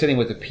literally sitting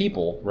with the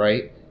people,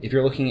 right? If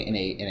you're looking in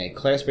a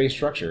class-based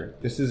structure,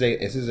 this is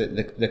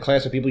the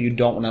class of people you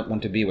don't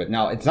want to be with.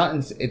 Now, it's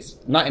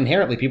not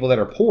inherently people that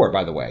are poor,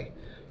 by the way,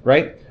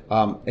 right?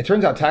 It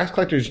turns out tax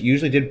collectors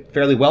usually did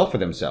fairly well for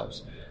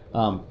themselves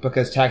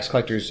because tax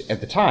collectors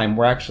at the time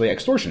were actually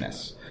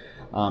extortionists.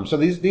 So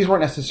these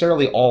weren't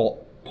necessarily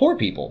all poor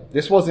people.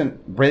 This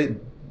wasn't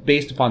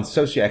based upon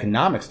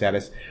socioeconomic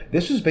status.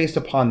 This was based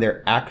upon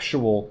their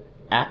actual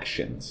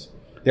actions.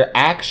 Their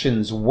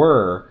actions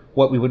were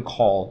what we would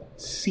call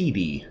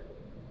seedy.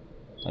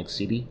 Like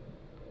seedy?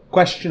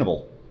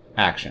 Questionable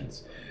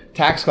actions.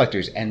 Tax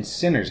collectors and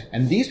sinners.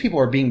 And these people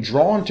are being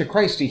drawn to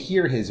Christ to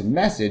hear his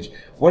message.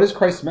 What is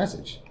Christ's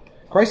message?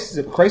 Christ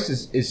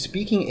is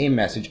speaking a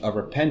message of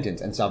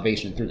repentance and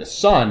salvation through the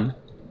Son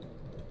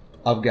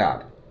of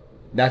God.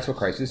 That's what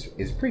Christ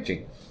is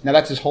preaching. Now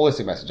that's his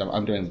holistic message.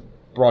 I'm doing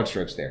broad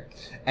strokes there.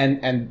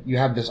 And you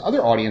have this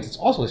other audience that's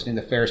also listening,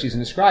 the Pharisees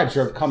and the scribes,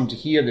 who have come to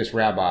hear this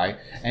rabbi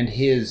and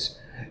his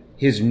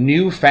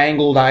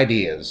newfangled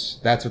ideas.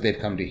 That's what they've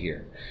come to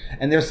hear.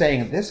 And they're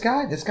saying, this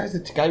guy's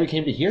the guy we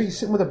came to hear. He's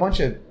sitting with a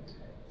bunch of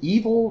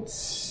evil,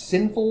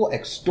 sinful,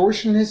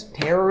 extortionist,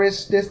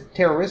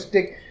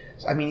 terroristic.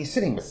 I mean, he's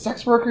sitting with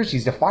sex workers.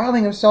 He's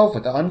defiling himself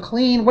with the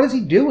unclean. What is he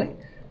doing?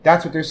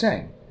 That's what they're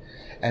saying.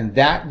 And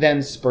that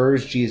then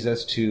spurs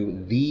Jesus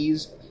to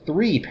these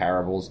three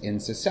parables in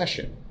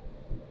succession.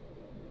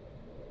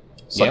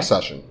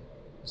 Succession.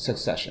 Yeah?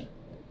 Succession.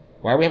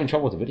 Why are we having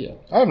trouble with the video?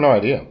 I have no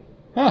idea.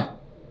 Huh.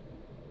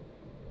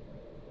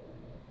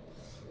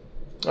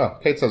 Oh,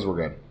 Kate says we're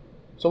good.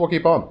 So we'll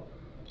keep on.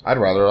 I'd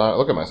rather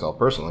look at myself,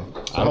 personally.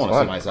 So I don't want to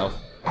see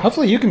myself.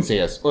 Hopefully you can see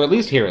us, or at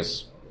least hear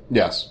us.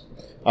 Yes.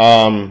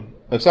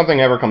 If something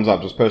ever comes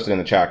up, just post it in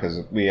the chat,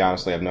 because we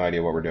honestly have no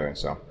idea what we're doing.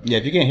 So yeah,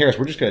 if you can't hear us,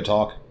 we're just going to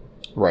talk.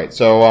 Right.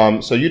 So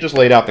you just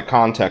laid out the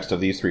context of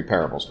these three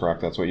parables,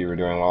 correct? That's what you were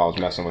doing while I was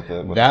messing with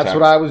the That's text.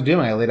 what I was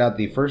doing. I laid out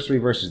the first three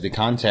verses, the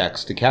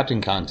context, the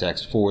captain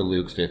context for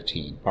Luke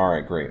 15. All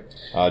right, great.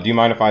 Do you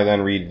mind if I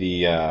then read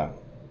the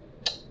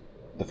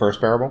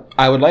first parable?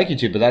 I would like you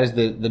to, but that is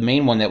the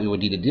main one that we would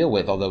need to deal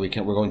with, although we're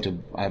going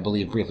to, I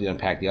believe, briefly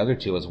unpack the other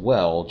two as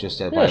well, just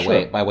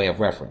by way of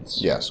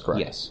reference. Yes, correct.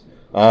 Yes.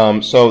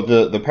 So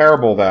the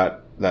parable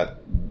that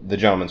the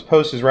gentleman's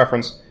post is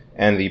referenced,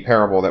 and the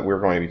parable that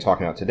we're going to be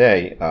talking about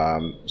today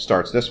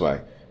starts this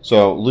way.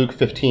 So Luke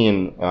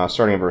 15,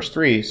 starting in verse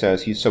 3,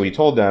 says, he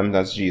told them,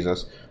 that's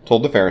Jesus,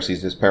 told the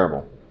Pharisees this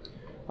parable.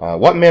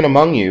 What man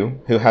among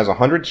you who has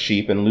 100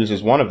 sheep and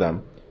loses one of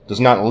them does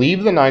not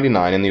leave the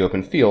 99 in the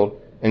open field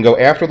and go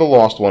after the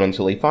lost one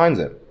until he finds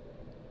it?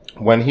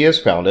 When he has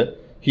found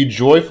it, he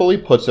joyfully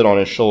puts it on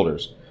his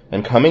shoulders,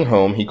 and coming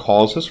home he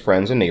calls his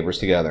friends and neighbors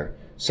together,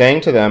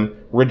 saying to them,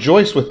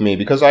 "Rejoice with me,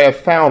 because I have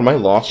found my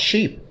lost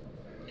sheep."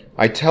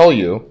 I tell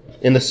you,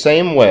 in the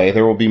same way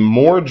there will be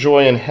more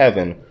joy in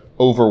heaven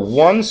over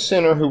one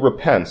sinner who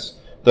repents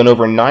than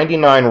over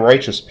 99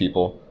 righteous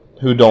people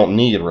who don't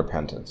need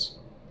repentance.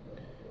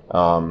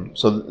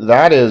 So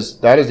that is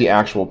the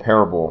actual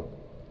parable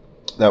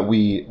that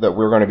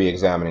we're going to be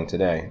examining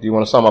today. Do you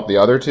want to sum up the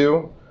other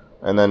two,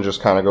 and then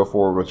just kind of go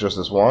forward with just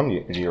this one?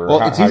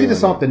 It's easy to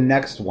sum up the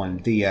next one,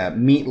 the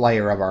meat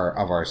layer of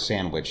our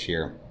sandwich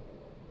here.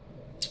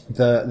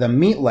 The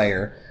meat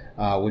layer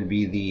would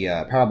be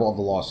the parable of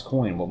the lost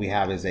coin. What we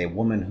have is a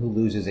woman who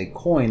loses a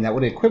coin that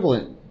would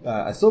equivalent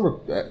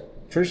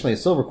traditionally a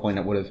silver coin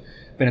that would have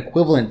been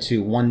equivalent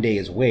to one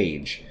day's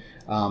wage,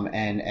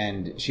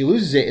 and she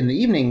loses it in the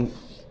evening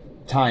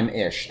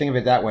time-ish. Think of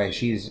it that way.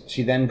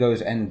 She then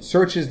goes and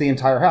searches the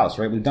entire house.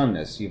 Right, we've done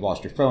this. You've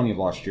lost your phone. You've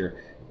lost your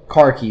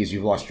car keys.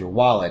 You've lost your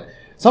wallet.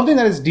 Something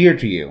that is dear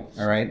to you.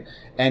 All right.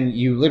 And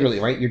you literally,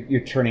 right, you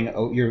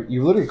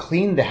literally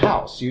clean the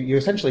house. You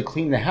essentially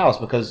clean the house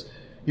because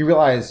you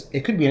realize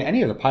it could be in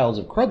any of the piles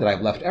of crud that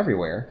I've left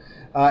everywhere.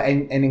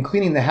 And in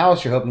cleaning the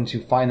house, you're hoping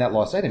to find that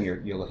lost item.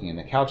 You're looking in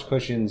the couch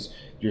cushions.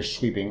 You're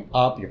sweeping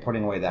up. You're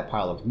putting away that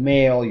pile of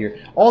mail.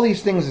 All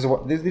these things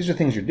these are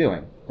things you're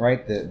doing,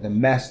 right? The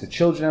mess the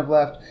children have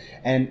left,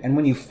 and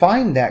when you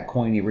find that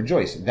coin, you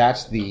rejoice.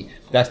 That's the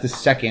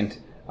second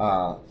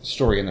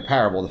story in the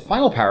parable. The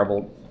final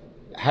parable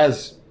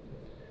has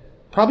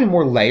probably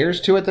more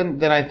layers to it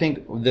than I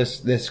think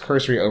this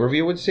cursory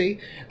overview would see.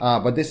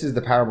 But this is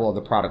the parable of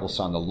the prodigal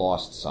son, the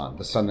lost son,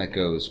 the son that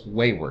goes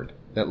wayward,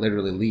 that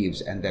literally leaves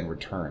and then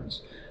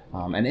returns.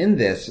 And in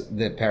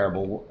the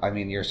parable, I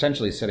mean, you're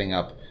essentially setting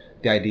up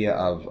the idea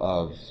of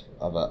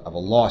a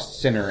lost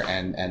sinner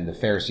and the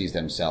Pharisees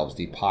themselves,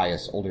 the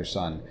pious older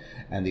son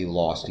and the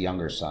lost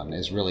younger son,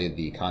 is really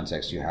the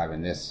context you have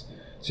in this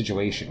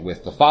situation.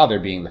 With the father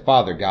being the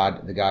father,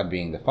 the God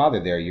being the father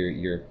there,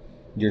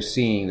 you're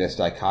seeing this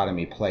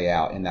dichotomy play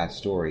out in that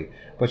story.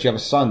 But you have a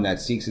son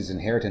that seeks his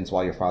inheritance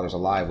while your father's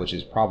alive, which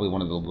is probably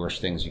one of the worst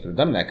things you could have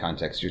done in that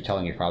context. You're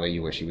telling your father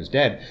you wish he was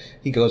dead.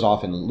 He goes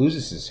off and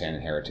loses his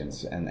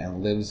inheritance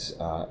and lives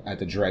at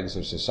the dregs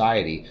of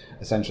society,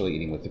 essentially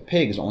eating with the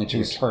pigs, only to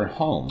return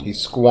home. He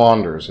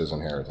squanders his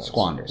inheritance. He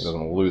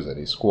doesn't lose it.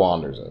 He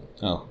squanders it.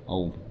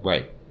 Oh,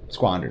 right.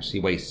 Squanders. He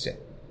wastes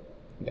it.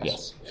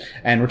 Yes.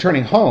 And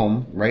returning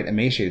home, right,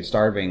 emaciated,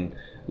 starving,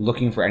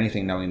 looking for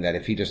anything, knowing that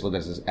if he just lived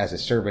as a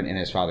servant in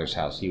his father's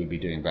house, he would be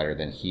doing better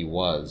than he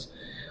was.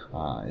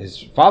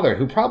 His father,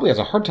 who probably has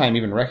a hard time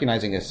even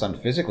recognizing his son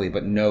physically,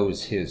 but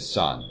knows his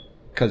son,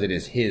 because it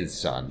is his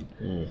son,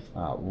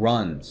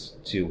 runs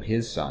to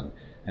his son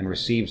and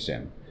receives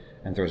him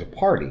and throws a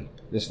party.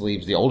 This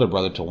leaves the older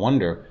brother to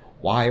wonder,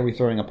 why are we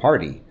throwing a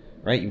party?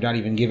 Right? You've not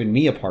even given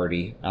me a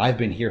party, and I've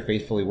been here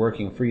faithfully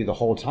working for you the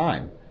whole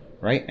time.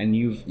 Right? And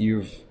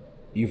you're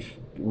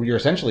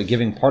essentially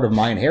giving part of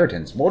my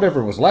inheritance.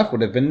 Whatever was left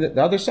would have been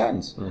the other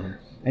son's. Mm-hmm.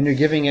 And you're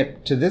giving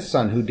it to this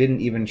son who didn't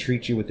even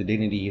treat you with the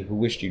dignity, who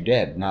wished you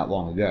dead not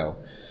long ago.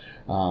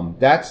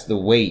 That's the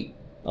weight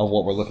of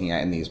what we're looking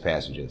at in these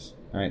passages.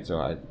 All right,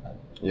 so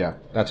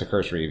that's a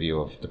cursory view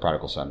of the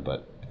prodigal son,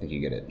 but I think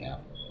you get it now.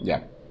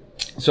 Yeah.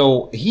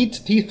 So he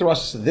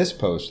thrusts this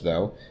post,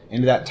 though,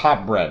 into that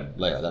top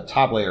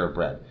layer of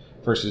bread,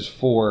 verses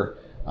 4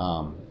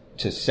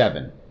 to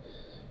 7.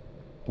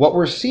 What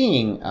we're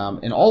seeing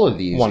in all of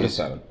these... 1 to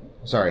 7.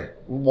 Sorry,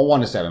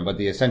 1 to 7, but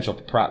the essential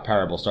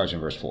parable starts in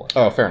verse 4.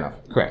 Oh, fair enough.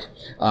 Correct.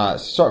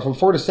 So from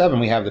 4 to 7,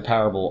 we have the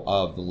parable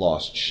of the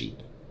lost sheep,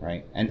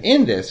 right? And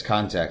in this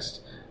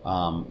context,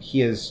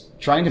 he is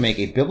trying to make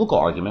a biblical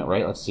argument,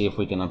 right? Let's see if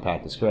we can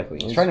unpack this correctly.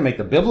 He's trying to make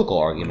the biblical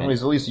argument. Well,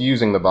 he's at least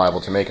using the Bible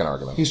to make an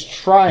argument. He's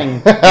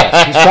trying...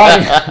 yes, he's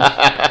trying...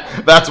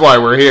 That's why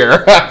we're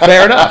here.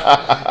 Fair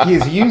enough.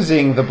 He's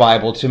using the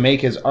Bible to make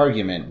his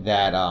argument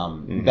that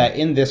that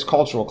in this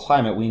cultural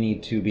climate, we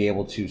need to be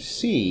able to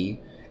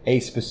see a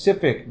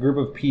specific group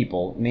of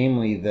people,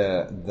 namely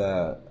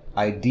the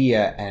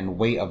idea and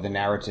weight of the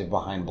narrative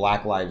behind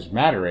Black Lives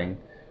Mattering,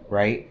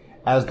 right,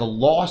 as the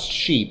lost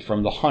sheep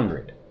from the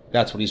 100.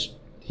 That's what he's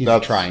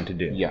trying to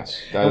do. Yes.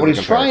 And what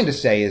he's trying to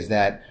say is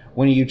that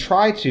when you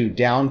try to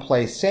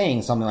downplay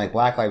saying something like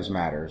Black Lives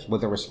Matters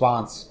with a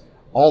response,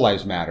 all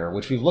lives matter,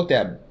 which we've looked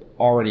at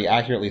already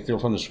accurately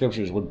from the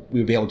scriptures, we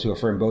would be able to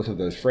affirm both of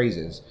those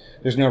phrases.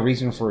 There's no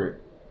reason for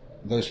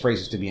those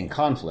phrases to be in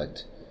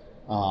conflict.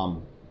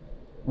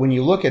 When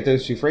you look at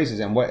those two phrases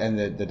and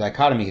the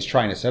dichotomy he's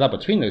trying to set up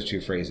between those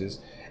two phrases,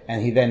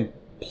 and he then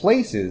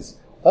places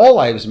all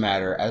lives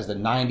matter as the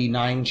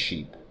 99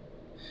 sheep.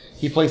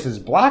 He places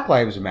Black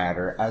Lives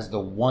Matter as the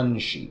one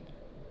sheep.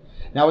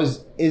 Now,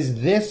 is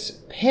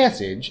this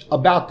passage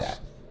about that?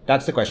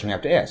 That's the question we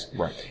have to ask.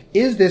 Right.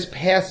 Is this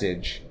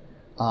passage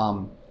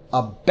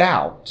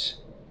about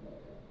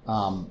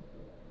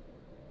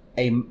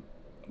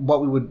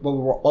what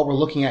we're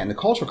looking at in the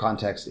cultural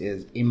context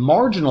is a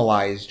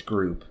marginalized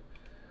group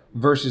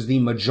versus the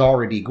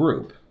majority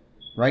group,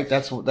 right?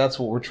 That's what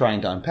we're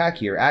trying to unpack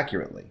here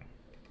accurately.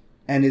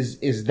 And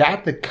is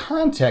that the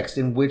context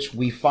in which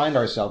we find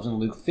ourselves in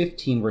Luke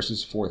 15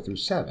 verses 4 through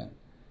 7?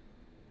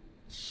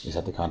 Is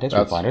that the context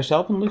we find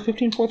ourselves in Luke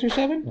 15, 4 through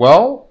 7?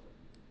 Well,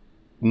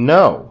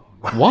 no.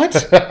 What?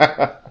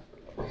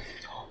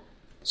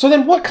 So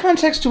then what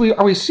context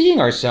are we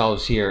seeing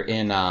ourselves here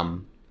in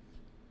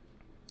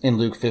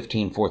Luke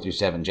 15, 4 through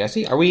 7,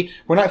 Jesse? If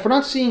we're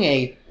not seeing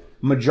a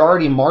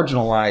majority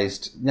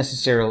marginalized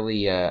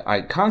necessarily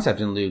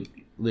concept in Luke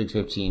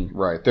 15,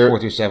 right, 4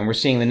 through 7. We're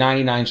seeing the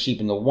 99 sheep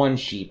and the one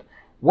sheep.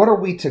 What are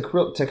we to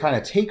kind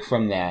of take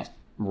from that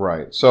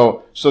Right.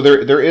 So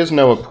there is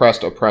no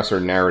oppressor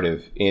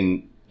narrative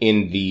in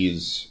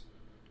these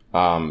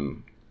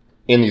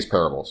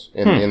parables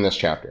in this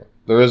chapter.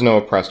 There is no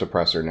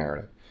oppressor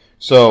narrative.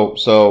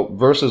 So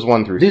verses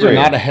 1 through 3. These are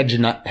not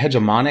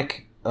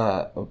hegemonic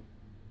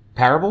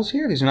parables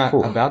here. These are not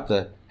about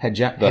the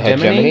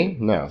hegemony.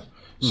 No.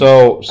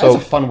 So that's a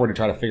fun word to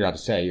try to figure out to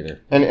say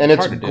either. And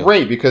it's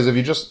great because if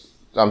you just,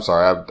 I'm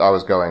sorry, I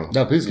was going.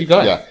 No, please keep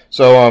going. Yeah.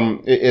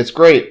 So it's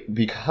great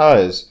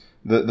because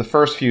the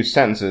first few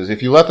sentences,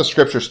 if you let the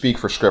scripture speak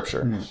for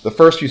scripture, the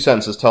first few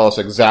sentences tell us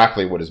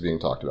exactly what is being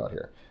talked about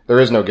here. There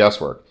is no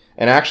guesswork.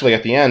 And actually,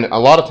 at the end, a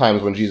lot of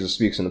times when Jesus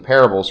speaks in the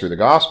parables through the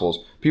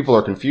Gospels, people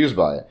are confused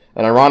by it.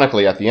 And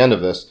ironically, at the end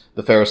of this,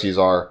 the Pharisees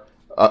are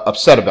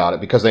upset about it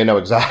because they know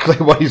exactly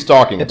what he's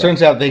talking about. It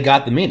turns out they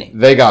got the meaning.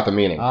 They got the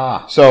meaning.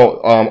 So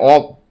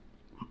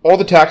all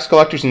the tax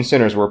collectors and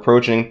sinners were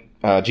approaching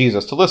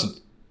Jesus to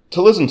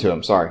listen to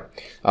him. Sorry,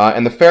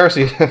 and the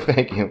Pharisees.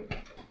 Thank you.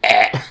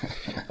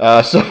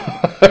 And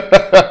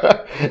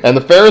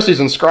the Pharisees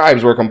and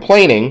scribes were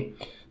complaining,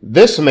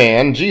 "This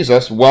man,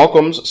 Jesus,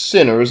 welcomes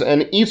sinners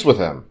and eats with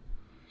them."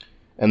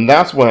 And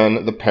that's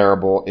when the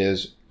parable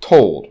is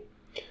told.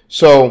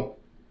 So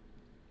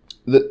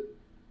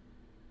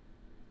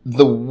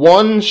the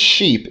one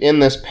sheep in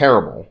this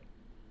parable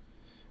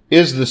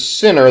is the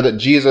sinner that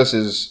Jesus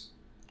is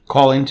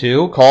calling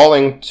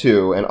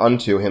to and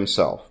unto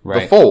himself.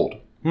 Right. The fold.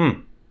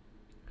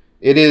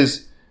 It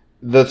is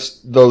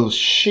those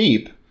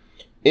sheep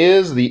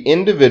is the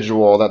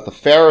individual that the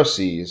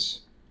Pharisees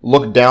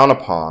look down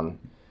upon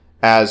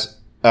as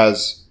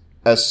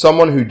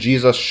someone who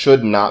Jesus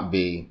should not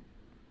be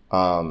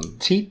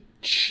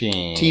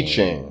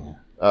teaching.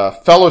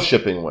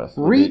 Fellowshipping with.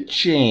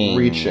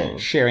 Reaching.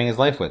 Sharing his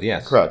life with,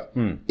 yes. Correct.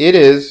 It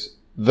is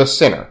the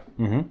sinner.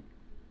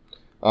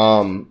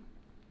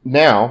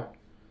 Now,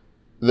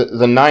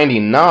 the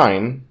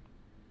 99,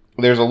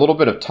 there's a little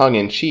bit of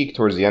tongue-in-cheek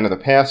towards the end of the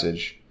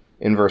passage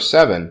in verse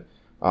 7.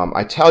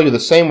 I tell you the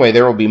same way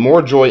there will be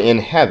more joy in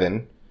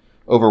heaven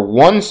over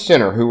one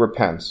sinner who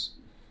repents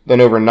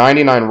than over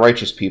 99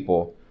 righteous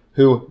people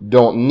who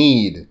don't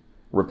need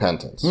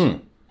repentance.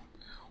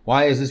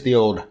 Why is this the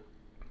old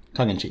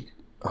tongue-in-cheek?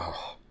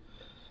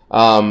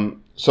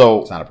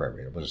 So it's not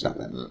appropriate. We'll just stop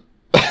that.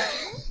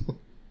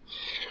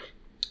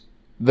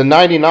 The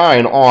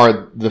 99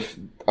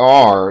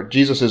 are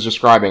Jesus is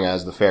describing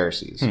as the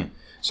Pharisees.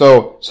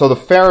 So the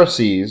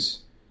Pharisees,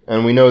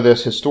 and we know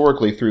this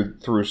historically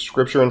through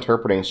Scripture,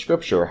 interpreting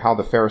Scripture, how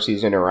the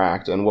Pharisees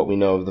interact, and what we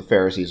know of the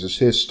Pharisees is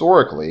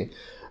historically,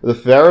 the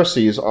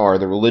Pharisees are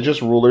the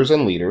religious rulers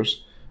and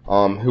leaders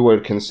who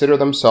would consider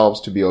themselves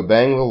to be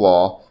obeying the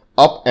law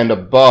up and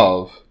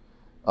above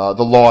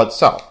the law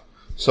itself.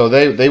 So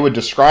they would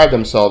describe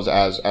themselves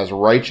as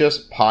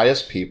righteous,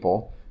 pious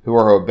people who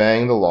are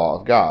obeying the law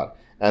of God.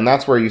 And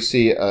that's where you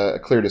see a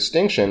clear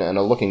distinction and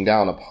a looking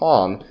down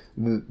upon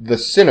the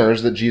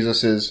sinners that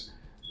Jesus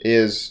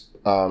is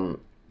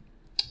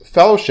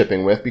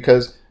fellowshipping with,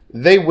 because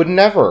they would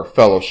never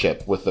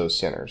fellowship with those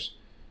sinners.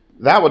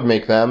 That would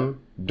make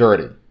them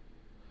dirty.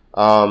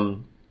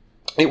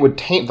 It would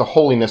taint the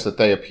holiness that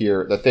they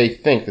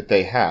think that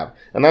they have.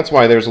 And that's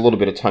why there's a little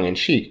bit of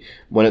tongue-in-cheek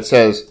when it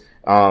says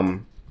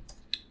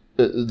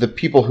the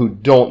people who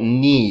don't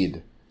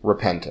need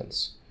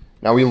repentance.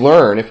 Now we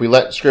learn, if we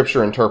let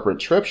Scripture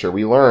interpret Scripture,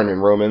 we learn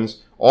in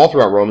Romans, all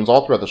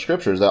throughout the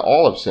Scriptures, that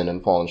all have sinned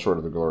and fallen short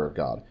of the glory of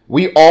God.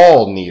 We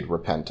all need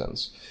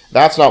repentance.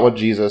 That's not what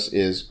Jesus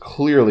is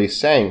clearly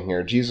saying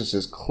here. Jesus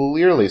is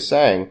clearly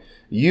saying,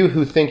 you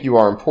who think you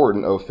are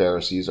important, O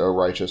Pharisees, O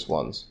righteous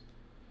ones,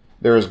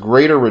 there is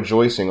greater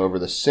rejoicing over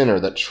the sinner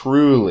that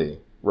truly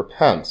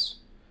repents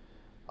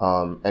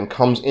and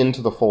comes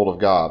into the fold of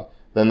God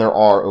than there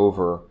are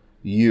over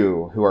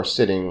you who are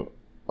sitting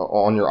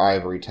on your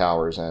ivory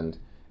towers and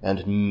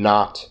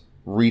not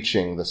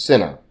reaching the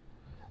sinner.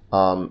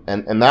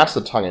 And that's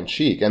the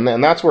tongue-in-cheek.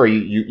 And that's where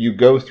you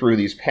go through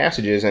these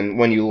passages, and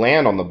when you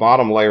land on the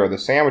bottom layer of the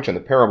sandwich in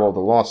the parable of the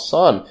lost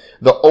son,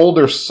 the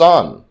older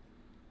son,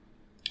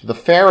 the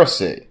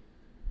Pharisee,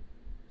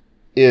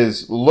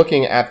 is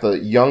looking at the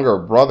younger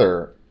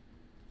brother,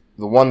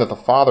 the one that the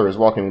father is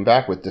welcoming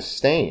back, with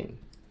disdain.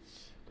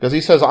 Because he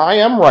says, I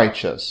am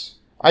righteous.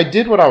 I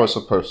did what I was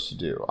supposed to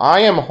do. I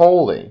am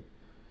holy.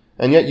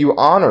 And yet you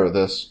honor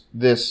this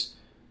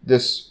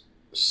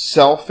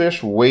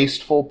selfish,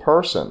 wasteful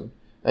person,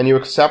 and you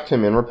accept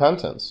him in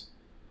repentance.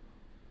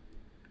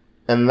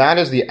 And that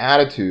is the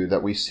attitude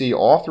that we see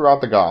all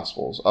throughout the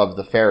Gospels of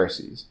the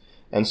Pharisees.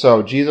 And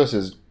so Jesus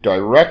is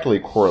directly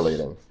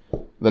correlating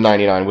the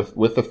 99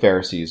 with the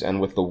Pharisees, and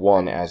with the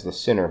one as the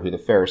sinner who the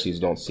Pharisees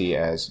don't see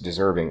as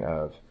deserving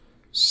of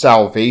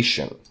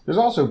salvation. There's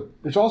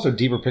also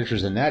deeper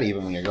pictures than that,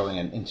 even when you're going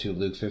into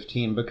Luke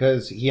 15,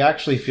 because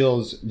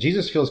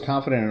Jesus feels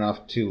confident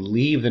enough to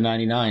leave the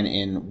 99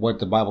 in what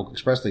the Bible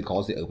expressly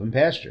calls the open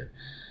pasture.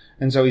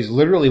 And so he's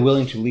literally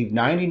willing to leave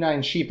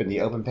 99 sheep in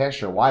the open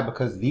pasture. Why?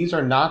 Because these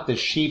are not the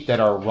sheep that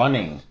are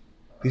running.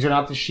 These are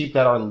not the sheep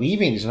that are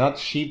leaving. These are not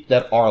the sheep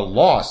that are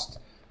lost.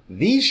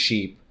 These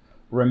sheep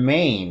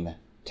remain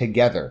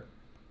together.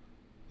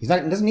 He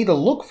doesn't need to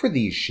look for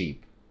these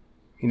sheep.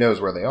 He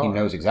knows where they are. He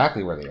knows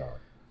exactly where they are.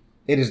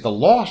 It is the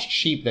lost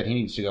sheep that he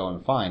needs to go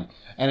and find.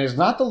 And it's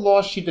not the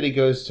lost sheep that he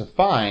goes to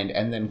find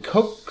and then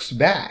coax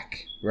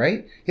back,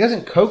 right? He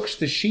doesn't coax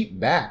the sheep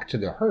back to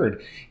the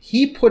herd.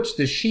 He puts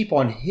the sheep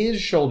on his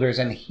shoulders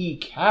and he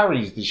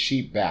carries the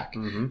sheep back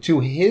to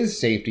his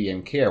safety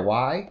and care.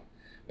 Why?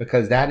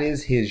 Because that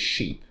is his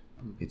sheep.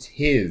 It's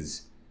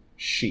his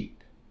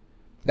sheep.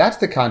 That's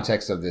the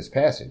context of this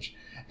passage.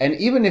 And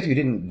even if you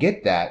didn't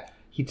get that,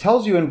 he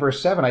tells you in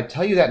verse 7, I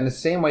tell you that in the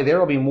same way there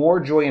will be more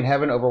joy in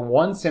heaven over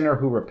one sinner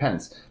who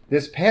repents.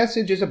 This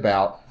passage is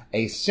about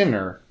a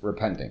sinner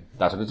repenting.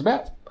 That's what it's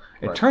about.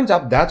 It turns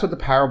out that's what the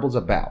parable's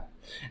about.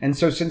 And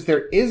so since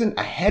there isn't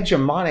a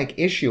hegemonic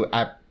issue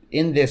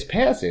in this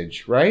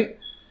passage, right?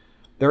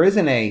 There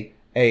isn't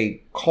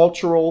a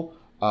cultural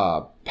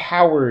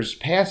powers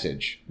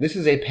passage. This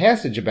is a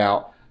passage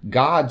about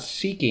God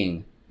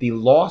seeking the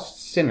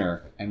lost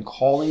sinner and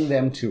calling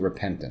them to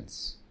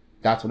repentance.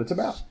 That's what it's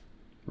about.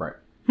 Right.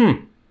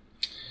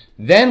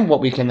 Then what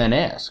we can then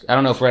ask. I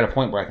don't know if we're at a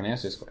point where I can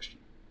ask this question.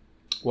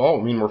 Well,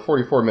 I mean, we're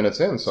 44 minutes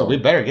in, so we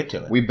better get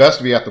to it. We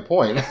best be at the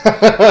point.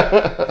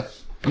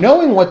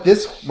 Knowing what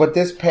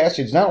this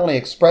passage not only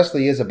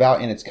expressly is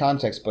about in its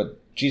context, but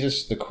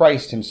Jesus the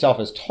Christ himself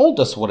has told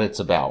us what it's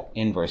about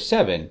in verse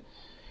 7,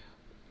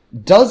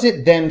 does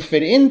it then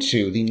fit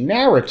into the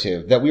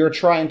narrative that we were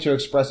trying to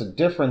express a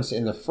difference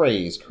in the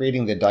phrase,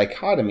 creating the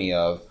dichotomy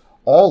of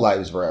all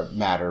lives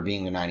matter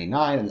being the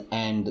 99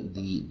 and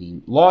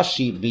the lost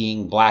sheep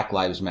being Black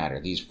Lives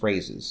Matter, these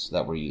phrases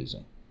that we're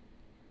using?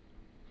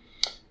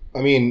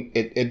 I mean,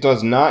 it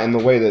does not in the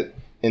way that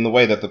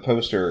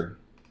the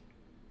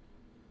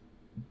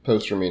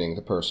poster meaning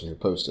the person who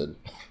posted,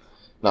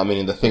 not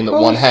meaning the thing that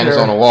one hangs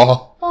on a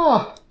wall.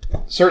 Oh.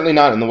 Certainly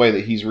not in the way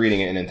that he's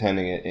reading it and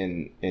intending it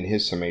in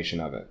his summation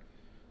of it.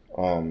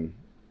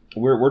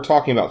 We're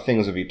talking about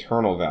things of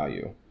eternal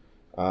value.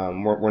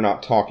 We're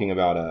not talking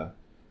about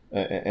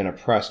an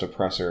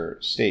oppressor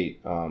state,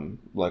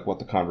 like what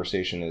the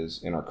conversation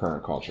is in our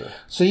current culture.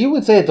 So you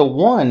would say that the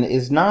one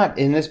is not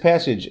in this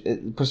passage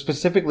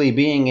specifically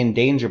being in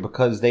danger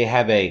because they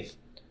have a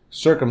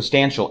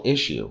circumstantial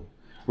issue.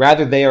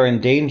 Rather, they are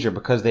in danger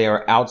because they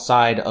are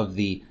outside of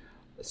the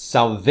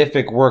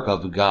salvific work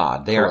of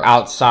God. They are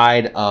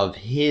outside of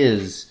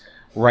his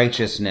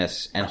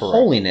righteousness and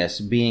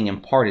holiness being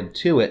imparted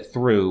to it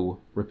through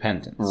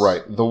repentance.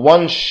 Right. The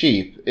one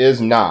sheep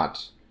is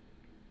not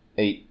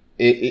a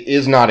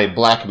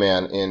black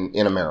man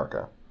in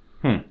America.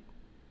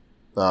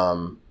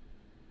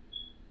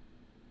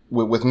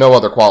 With no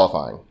other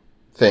qualifying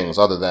things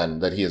other than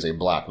that he is a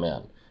black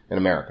man in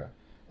America.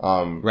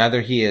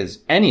 Rather, he is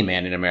any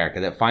man in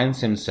America that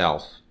finds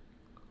himself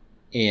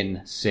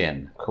in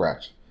sin.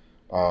 Correct.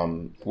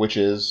 Which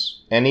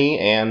is any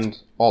and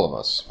all of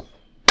us.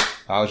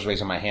 I was just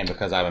raising my hand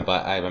because I'm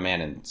a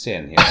man in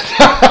sin here.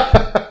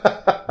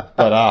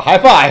 But high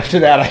five to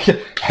that.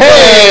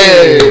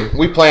 Hey!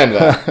 We planned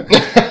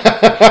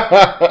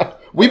that.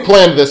 We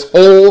planned this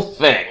whole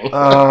thing.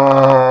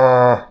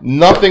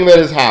 Nothing that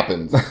has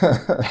happened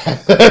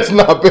has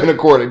not been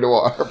according to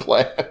our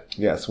plan.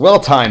 Yes, well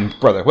timed,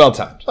 brother. Well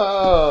timed.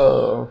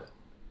 Oh.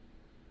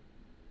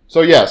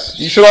 So yes,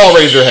 you should all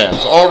raise your hands.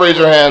 All raise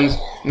your hands,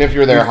 and if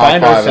you're there, high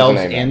five. We find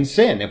ourselves in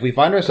sin. If we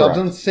find ourselves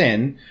in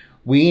sin,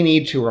 we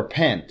need to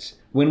repent.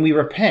 When we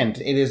repent,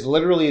 it is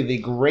literally the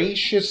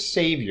gracious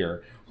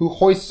Savior who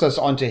hoists us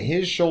onto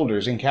his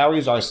shoulders and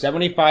carries our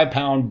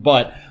 75-pound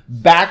butt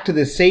back to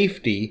the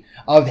safety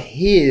of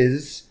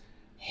his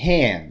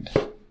hand.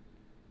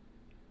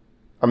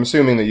 I'm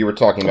assuming that you were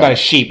talking about a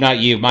sheep, not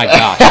you. My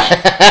gosh.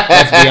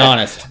 Let's be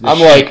honest. I'm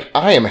sheep. Like,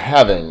 I am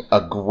having a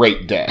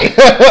great day.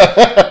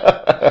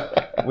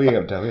 I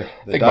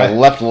think my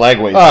left leg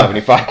weighs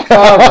 75 pounds.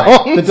 All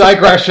right. The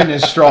digression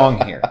is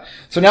strong here.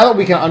 So now that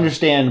we can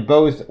understand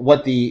both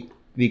what the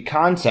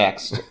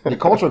context, the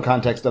cultural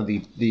context of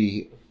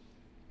the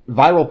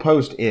viral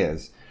post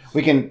is,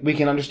 we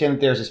can understand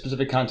that there's a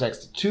specific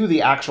context to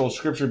the actual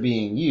scripture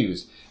being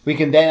used. We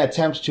can then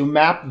attempt to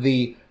map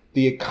the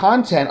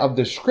content of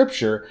the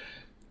scripture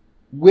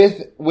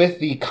with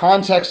the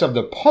context of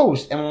the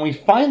post, and when we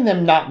find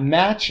them not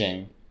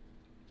matching,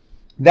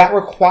 that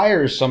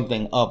requires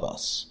something of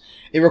us.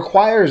 It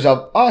requires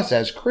of us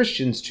as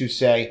Christians to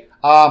say,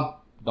 don't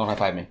high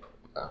five me.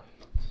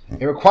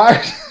 It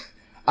requires,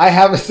 I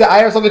have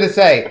something to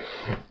say.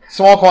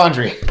 Small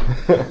quandary.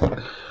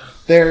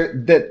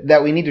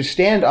 That we need to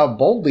stand up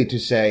boldly to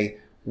say,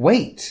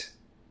 wait.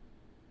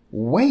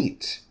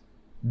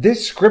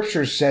 This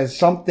scripture says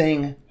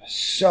something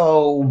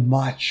so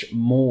much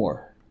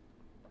more.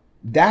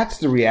 That's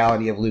the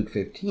reality of Luke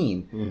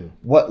 15.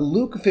 What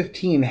Luke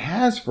 15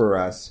 has for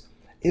us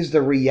is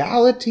the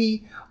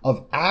reality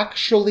of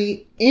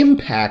actually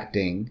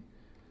impacting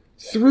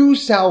through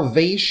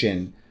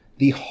salvation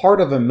the heart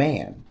of a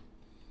man.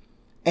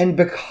 And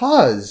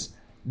because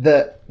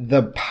the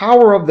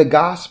power of the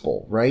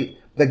gospel, right?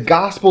 The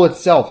gospel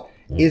itself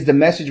is the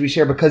message we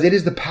share because it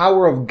is the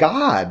power of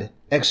God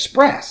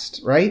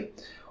expressed, right?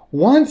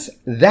 Once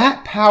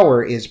that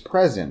power is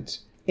present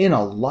in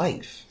a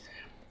life,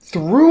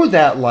 through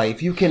that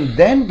life, you can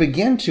then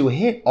begin to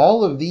hit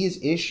all of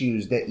these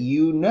issues that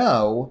you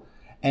know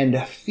and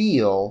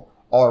feel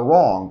are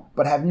wrong,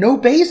 but have no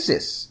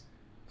basis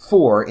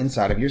for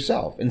inside of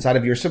yourself, inside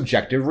of your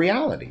subjective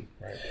reality.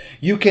 Right.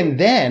 You can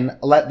then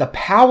let the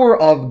power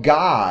of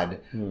God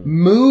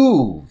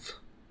move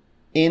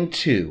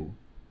into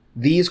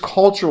these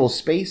cultural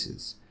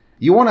spaces.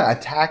 You want to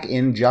attack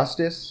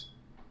injustice?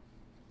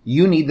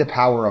 You need the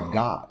power of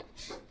God.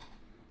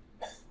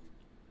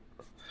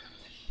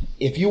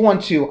 If you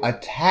want to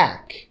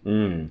attack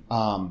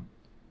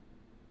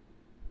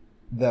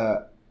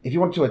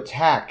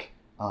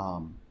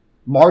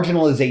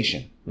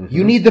marginalization,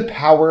 you need the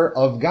power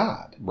of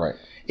God. Right.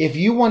 If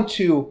you want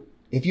to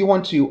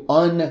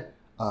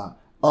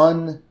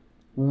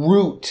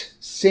unroot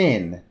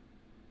sin,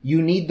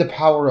 you need the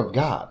power of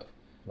God.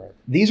 Right.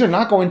 These are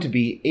not going to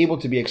be able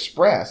to be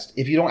expressed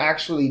if you don't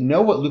actually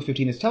know what Luke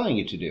 15 is telling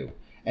you to do.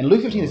 And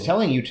Luke 15 is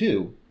telling you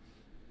to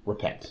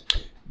repent.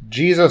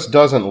 Jesus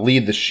doesn't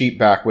lead the sheep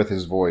back with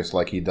his voice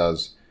like he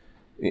does,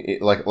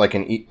 like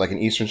an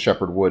eastern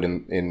shepherd would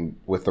in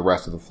with the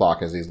rest of the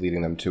flock as he's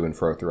leading them to and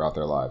fro throughout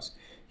their lives.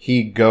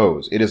 He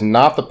goes. It is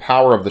not the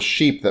power of the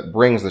sheep that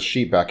brings the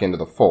sheep back into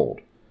the fold.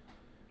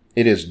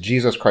 It is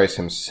Jesus Christ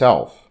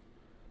himself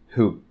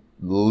who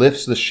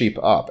lifts the sheep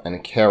up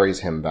and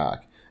carries him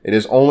back. It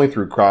is only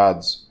through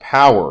God's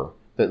power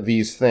that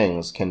these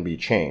things can be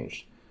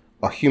changed.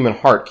 A human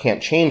heart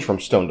can't change from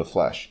stone to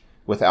flesh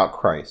without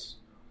Christ.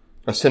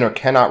 A sinner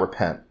cannot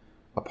repent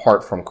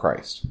apart from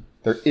Christ.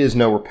 There is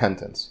no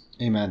repentance.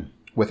 Amen.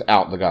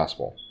 Without the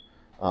gospel.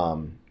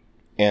 And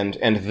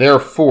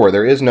therefore,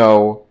 there is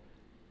no...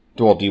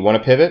 Well, do you want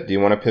to pivot? Do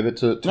you want to pivot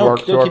to our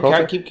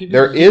culture?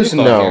 There is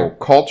no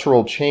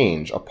cultural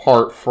change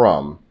apart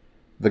from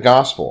the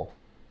gospel.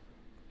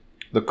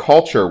 The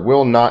culture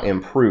will not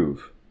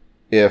improve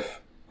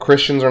if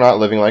Christians are not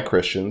living like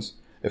Christians,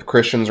 if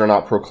Christians are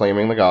not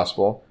proclaiming the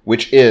gospel,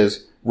 which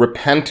is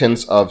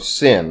repentance of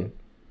sin.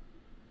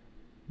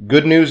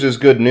 Good news is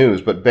good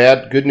news, but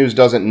good news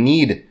doesn't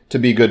need to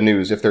be good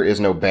news if there is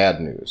no bad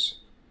news.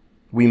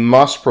 We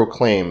must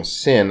proclaim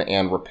sin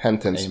and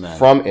repentance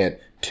from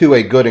it to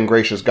a good and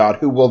gracious God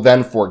who will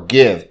then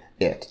forgive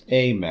it.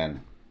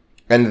 Amen.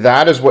 And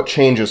that is what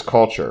changes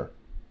culture.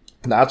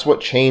 That's what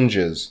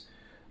changes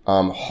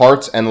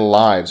hearts and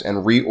lives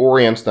and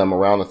reorients them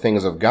around the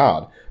things of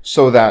God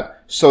so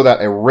that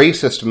a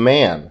racist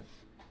man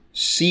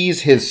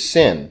sees his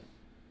sin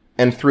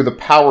and through the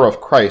power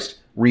of Christ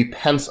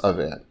repents of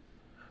it.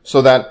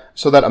 So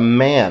that a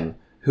man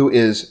who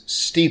is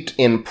steeped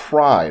in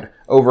pride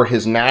over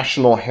his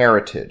national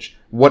heritage,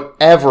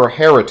 whatever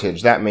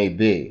heritage that may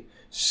be,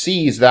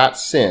 sees that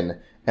sin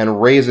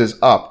and raises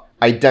up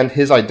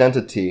his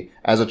identity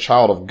as a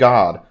child of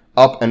God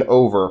up and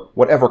over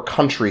whatever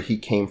country he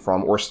came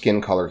from or skin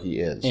color he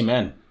is.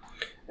 Amen.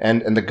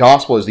 And the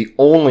gospel is the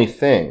only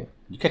thing.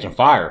 You're catching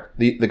fire.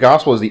 The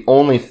gospel is the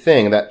only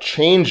thing that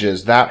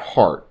changes that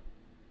heart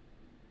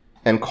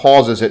and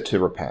causes it to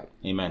repent.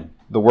 Amen.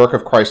 The work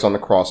of Christ on the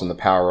cross and the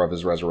power of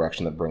his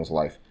resurrection that brings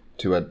life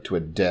to a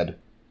dead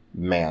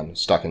man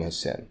stuck in his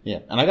sin. Yeah,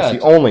 and it's the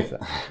only thing.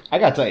 I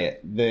gotta tell you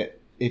that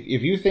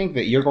if you think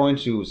that you're going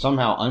to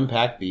somehow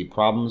unpack the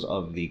problems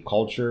of the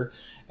culture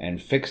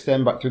and fix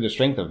them but through the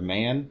strength of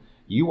man,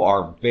 you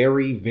are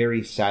very,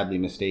 very sadly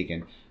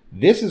mistaken.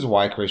 This is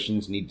why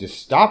Christians need to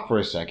stop for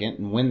a second,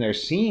 and when they're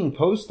seeing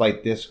posts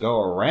like this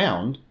go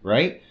around,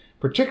 right?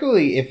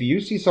 Particularly if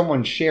you see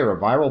someone share a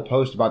viral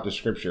post about the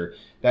scripture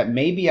that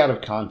may be out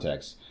of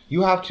context,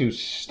 you have to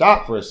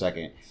stop for a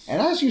second.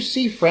 And as you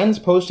see friends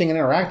posting and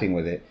interacting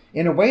with it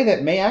in a way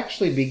that may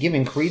actually be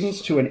giving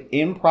credence to an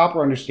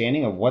improper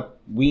understanding of what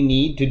we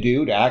need to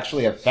do to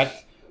actually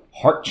affect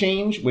heart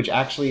change, which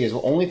actually is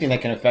the only thing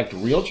that can affect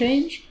real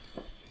change,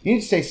 you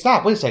need to say,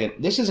 stop, wait a second,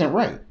 this isn't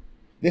right.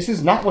 This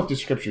is not what the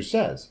scripture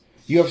says.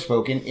 You have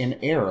spoken in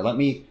error. Let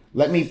me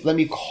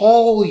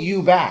call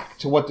you back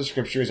to what the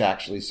scripture is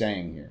actually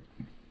saying here.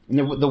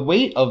 And the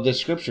weight of this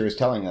scripture is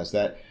telling us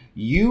that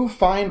you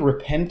find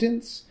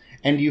repentance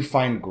and you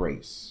find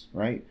grace,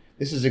 right?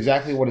 This is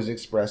exactly what is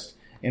expressed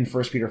in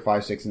 1 Peter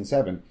 5, 6, and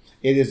 7.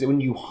 It is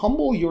when you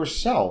humble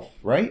yourself,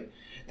 right,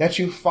 that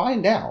you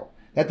find out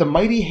that the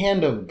mighty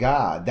hand of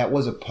God that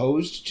was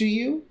opposed to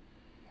you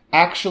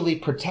actually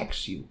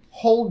protects you,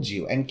 holds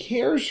you, and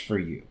cares for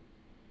you.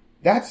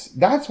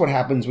 That's what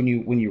happens when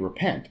you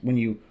repent, when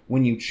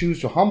you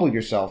choose to humble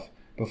yourself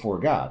before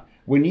God.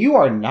 When you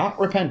are not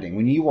repenting,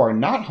 when you are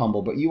not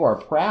humble, but you are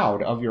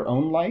proud of your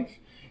own life,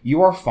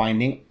 you are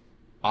finding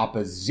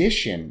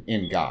opposition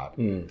in God.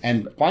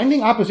 And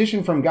finding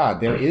opposition from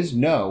God, there is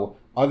no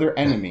other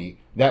enemy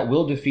that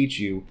will defeat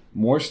you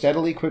more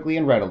steadily, quickly,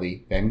 and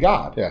readily than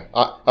God. Yeah.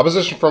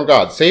 Opposition from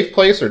God. Safe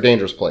place or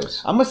dangerous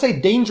place? I'm going to say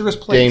dangerous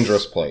place.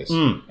 Dangerous place.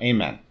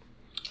 Amen.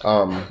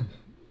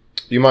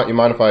 Do you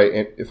mind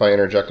if I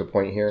interject a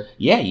point here?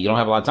 Yeah, you don't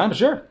have a lot of time, but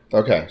sure.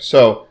 Okay,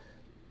 so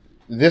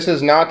this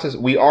is not to...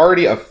 We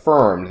already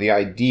affirmed the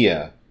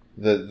idea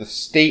the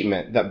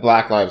statement that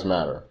Black Lives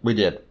Matter. We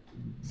did.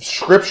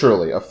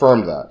 Scripturally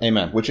affirmed that.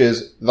 Amen. Which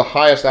is the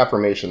highest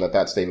affirmation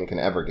that statement can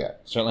ever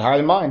get. Certainly higher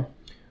than mine.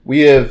 We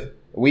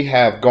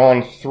have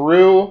gone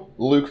through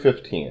Luke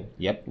 15.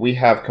 Yep. We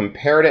have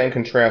compared it and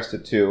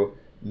contrasted to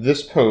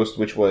this post,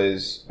 which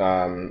was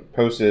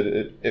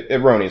posted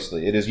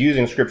erroneously. It is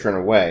using Scripture in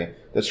a way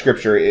that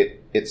Scripture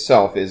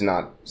itself is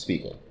not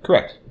speaking.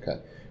 Correct. Okay.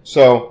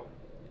 So,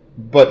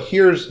 but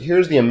here's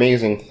the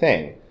amazing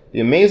thing. The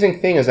amazing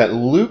thing is that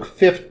Luke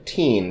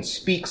 15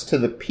 speaks to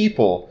the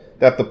people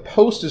that the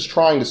post is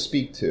trying to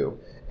speak to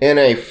in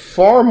a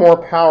far more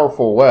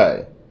powerful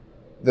way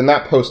than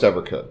that post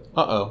ever could.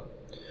 Uh-oh.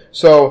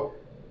 So,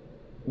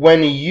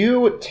 when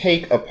you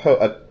take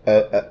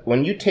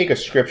when you take a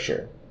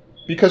scripture,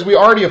 because we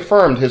already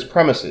affirmed his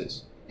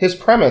premises. His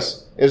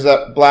premise is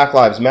that Black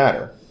Lives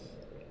Matter,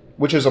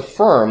 which is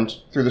affirmed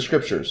through the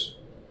scriptures.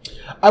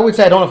 I would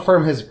say I don't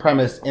affirm his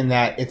premise in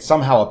that it's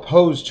somehow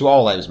opposed to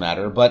all lives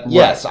matter, but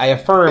yes, I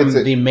affirm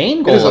the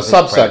main goal. It is a of his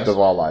subsect premise. of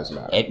all lives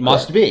matter. It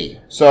must be.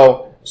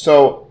 So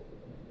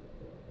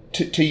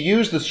to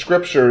use the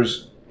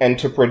scriptures and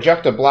to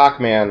project a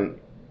black man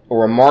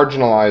or a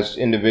marginalized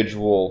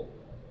individual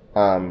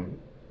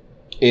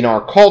in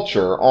our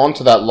culture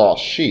onto that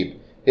lost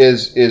sheep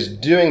is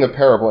doing the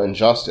parable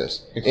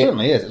injustice. It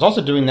certainly is. It's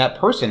also doing that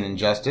person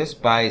injustice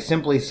by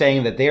simply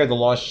saying that they are the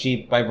lost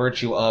sheep by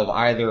virtue of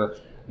either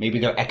maybe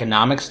their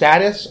economic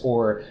status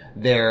or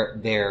their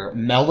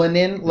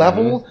melanin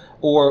level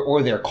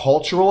or their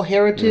cultural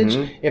heritage.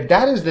 If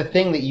that is the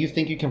thing that you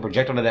think you can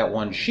project onto that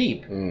one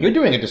sheep, you're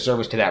doing a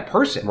disservice to that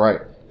person. Right.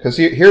 Because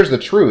here's the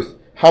truth.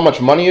 How much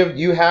money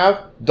you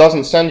have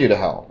doesn't send you to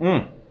hell.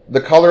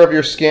 The color of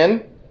your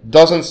skin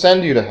doesn't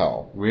send you to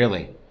hell.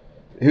 Really?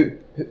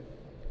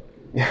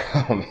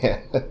 Oh,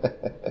 man.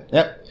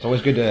 Yep. It's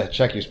always good to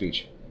check your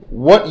speech.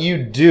 What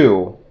you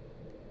do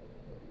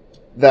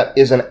that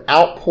is an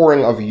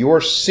outpouring of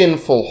your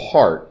sinful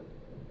heart,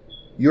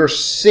 your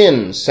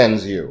sin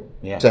sends you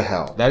to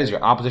hell. That is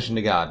your opposition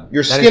to God.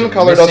 Your skin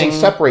color doesn't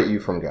separate you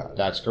from God.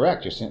 That's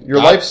correct. Your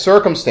life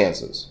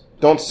circumstances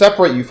don't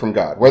separate you from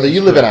God. Whether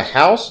you live in a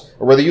house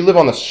or whether you live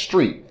on the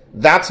street,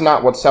 that's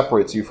not what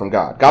separates you from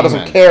God. God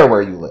doesn't care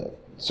where you live.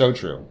 So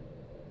true.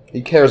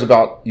 He cares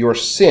about your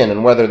sin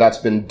and whether that's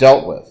been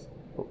dealt with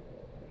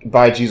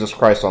by Jesus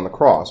Christ on the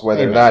cross.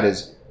 Whether that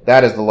is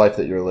the life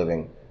that you're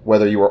living,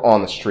 whether you are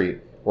on the street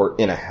or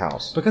in a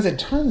house. Because it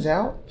turns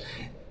out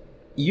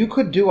you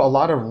could do a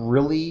lot of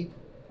really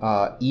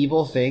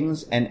evil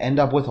things and end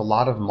up with a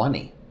lot of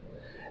money.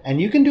 And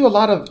you can do a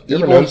lot of you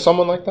evil... ever known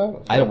someone like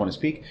that? I don't want to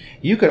speak.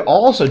 You could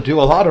also do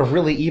a lot of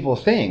really evil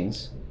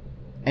things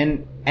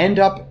and end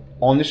up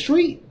on the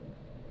street.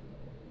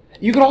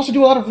 You could also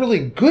do a lot of really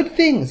good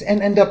things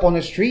and end up on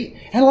the street,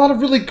 and a lot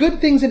of really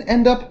good things and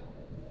end up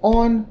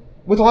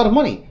with a lot of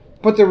money.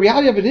 But the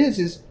reality of it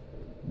is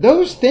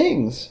those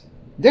things,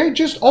 they're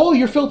just all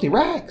your filthy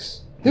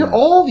rags. They're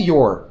all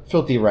your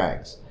filthy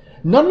rags.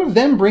 None of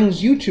them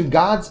brings you to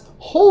God's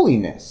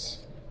holiness.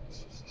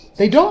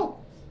 They don't.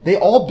 They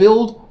all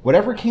build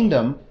whatever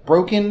kingdom,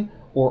 broken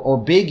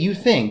or big, you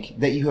think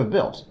that you have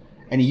built.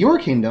 And your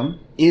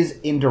kingdom is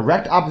in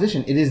direct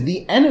opposition. It is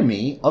the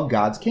enemy of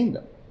God's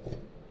kingdom.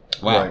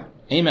 Wow. Right.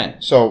 Amen.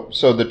 So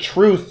the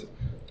truth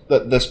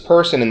that this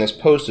person in this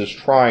post is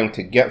trying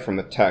to get from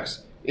the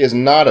text is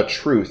not a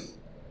truth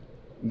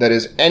that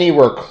is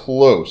anywhere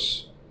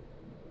close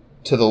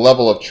to the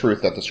level of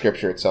truth that the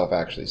scripture itself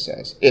actually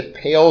says. It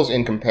pales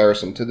in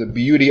comparison to the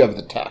beauty of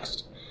the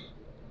text.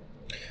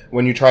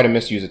 When you try to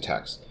misuse a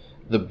text,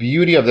 the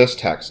beauty of this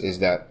text is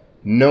that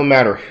no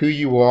matter who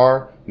you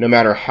are, no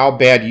matter how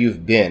bad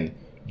you've been,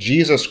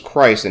 Jesus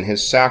Christ and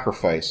his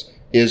sacrifice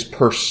is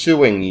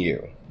pursuing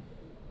you.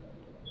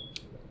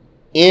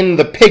 In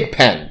the pig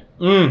pen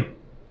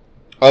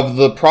of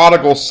the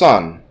prodigal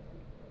son,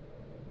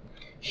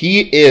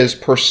 he is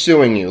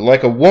pursuing you.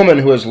 Like a woman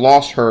who has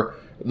lost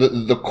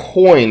the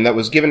coin that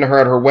was given to her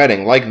at her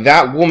wedding. Like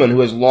that woman who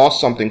has lost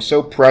something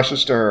so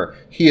precious to her.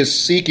 He is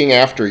seeking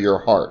after your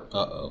heart.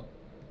 Uh-oh.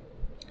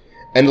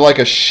 And like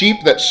a sheep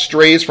that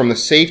strays from the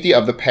safety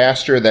of the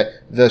pasture that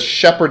the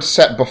shepherd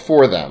set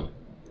before them,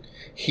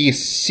 he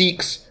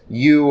seeks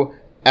you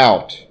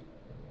out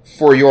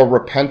for your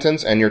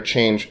repentance and your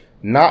change.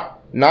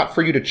 Not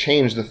for you to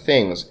change the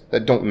things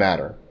that don't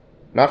matter.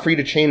 Not for you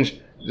to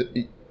change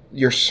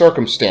your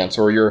circumstance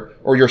or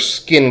your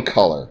skin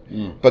color,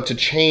 but to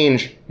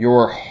change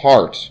your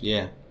heart.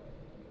 Yeah.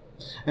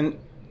 And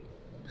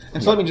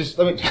so let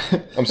me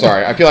I'm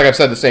sorry. I feel like I've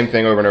said the same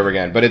thing over and over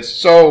again, but it's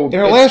so... In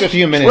our last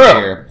few minutes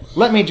here,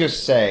 let me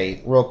just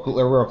say real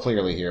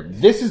clearly here,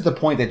 this is the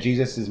point that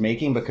Jesus is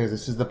making because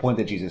this is the point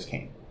that Jesus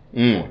came.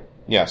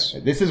 Yes.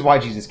 This is why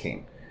Jesus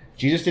came.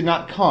 Jesus did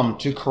not come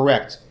to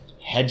correct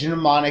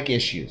hegemonic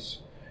issues.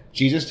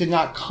 Jesus did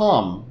not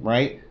come,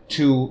 right,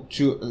 to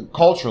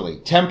culturally,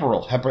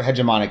 temporal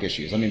hegemonic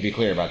issues. Let me be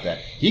clear about that.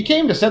 He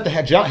came to set the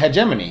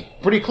hegemony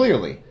pretty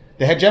clearly.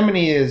 The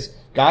hegemony is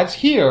God's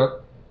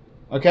here,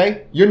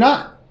 okay? You're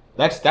not.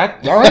 That's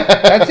that. All right,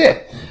 that's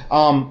it.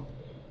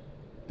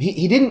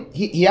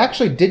 He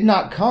actually did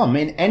not come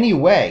in any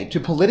way to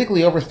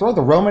politically overthrow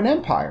the Roman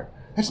Empire.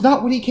 That's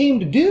not what he came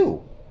to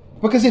do.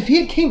 Because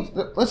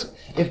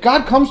if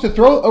God comes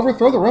to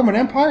overthrow the Roman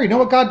Empire, you know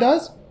what God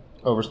does?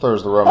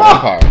 Overthrows the Roman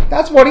Empire.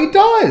 That's what he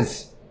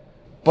does.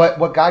 But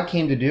what God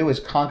came to do is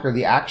conquer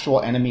the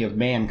actual enemy of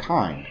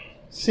mankind,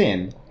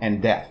 sin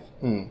and death.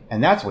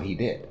 And that's what he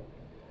did.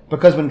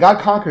 Because when God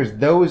conquers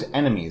those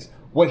enemies,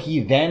 what he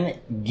then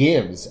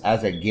gives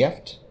as a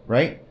gift,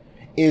 right,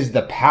 is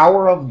the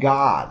power of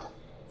God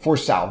for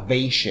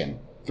salvation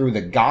through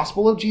the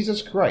gospel of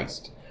Jesus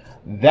Christ.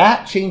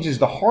 That changes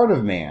the heart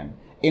of man,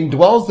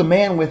 indwells the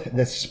man with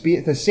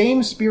the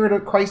same spirit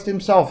of Christ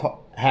himself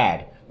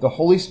had, the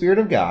Holy Spirit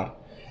of God,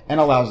 and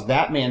allows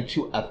that man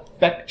to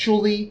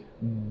effectually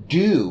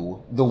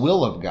do the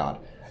will of God.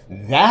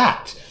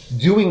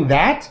 Doing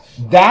that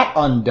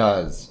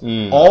undoes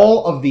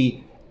all of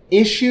the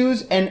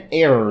issues and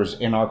errors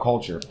in our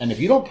culture. And if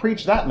you don't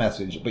preach that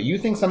message, but you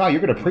think somehow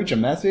you're going to preach a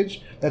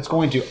message that's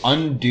going to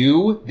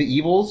undo the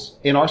evils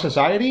in our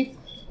society,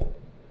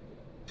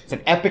 it's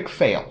an epic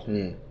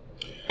fail.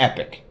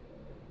 Epic.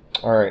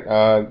 All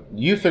right,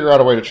 you figure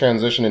out a way to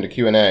transition into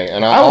Q&A,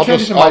 and I'll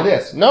transition by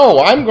this. No,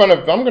 I'm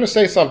gonna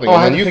say something,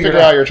 and then you figure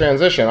out your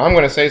transition. I'm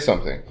gonna say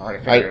something. I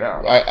figured it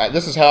out.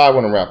 This is how I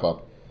want to wrap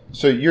up.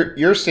 So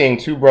you're seeing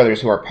two brothers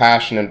who are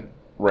passionate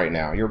right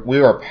now. We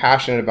are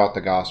passionate about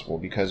the gospel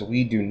because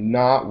we do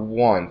not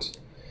want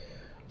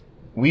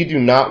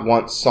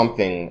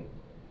something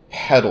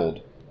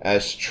peddled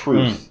as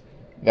truth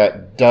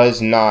that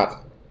does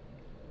not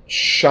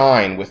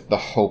shine with the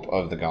hope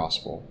of the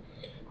gospel.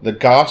 The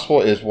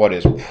gospel is what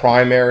is of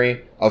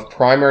primary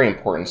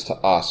importance to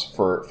us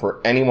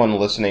for anyone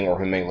listening or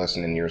who may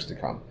listen in years to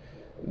come.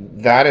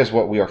 That is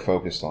what we are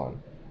focused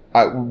on.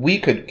 We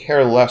could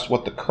care less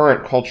what the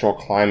current cultural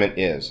climate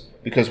is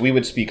because we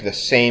would speak the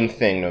same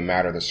thing no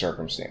matter the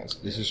circumstance.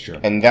 This is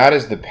true. And that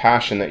is the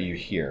passion that you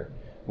hear.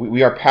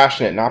 We are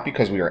passionate not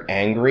because we are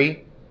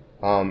angry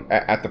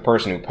at the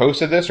person who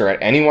posted this or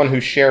at anyone who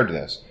shared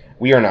this.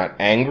 We are not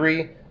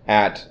angry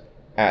at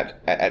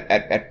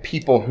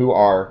people who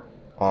are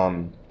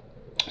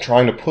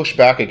trying to push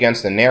back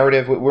against the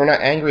narrative. We're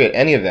not angry at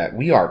any of that.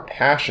 We are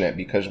passionate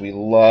because we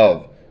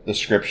love the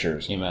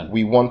scriptures. Amen.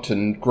 We want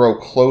to grow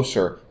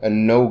closer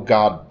and know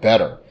God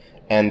better.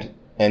 And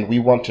we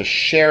want to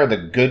share the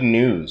good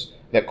news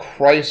that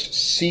Christ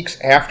seeks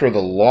after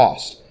the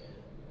lost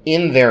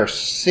in their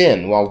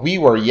sin while we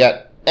were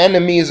yet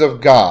enemies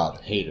of God.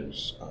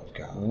 Haters of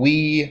God.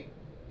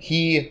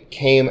 He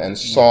came and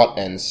sought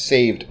and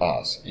saved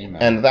us.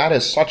 Amen. And that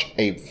is such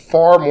a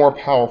far more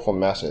powerful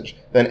message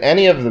than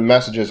any of the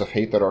messages of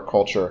hate that our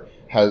culture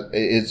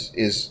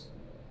is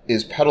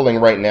peddling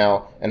right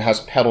now and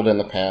has peddled in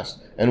the past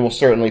and will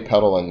certainly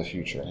peddle in the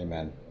future.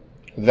 Amen.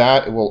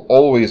 That will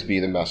always be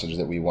the message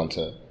that we want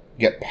to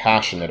get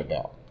passionate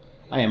about.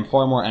 I am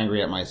far more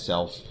angry at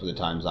myself for the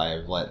times I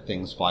have let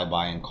things fly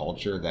by in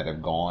culture that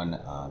have gone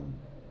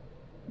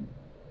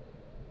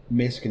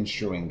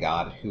misconstruing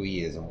God, who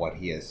he is and what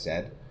he has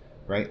said,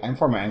 right? I'm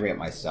far more angry at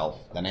myself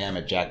than I am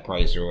at Jack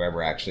Price or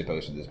whoever actually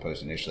posted this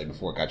post initially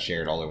before it got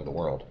shared all over the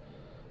world.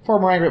 Far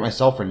more angry at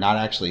myself for not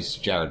actually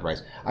Jared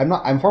Price.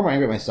 I'm far more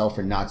angry at myself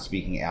for not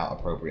speaking out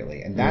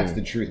appropriately. And that's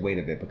the truth weight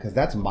of it, because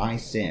that's my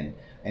sin.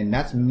 And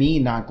that's me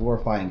not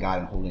glorifying God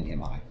and holding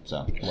him high.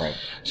 So, right.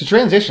 To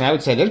transition, I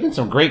would say there's been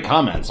some great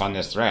comments on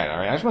this thread. All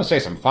right, I just want to say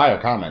some fire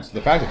comments.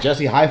 The fact that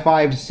Jesse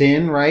high-fived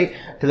sin, right?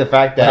 To the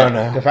fact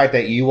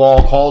that you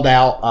all called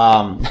out,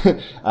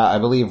 I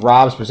believe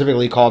Rob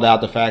specifically called out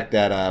the fact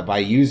that by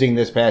using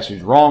this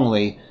passage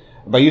wrongly,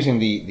 by using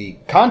the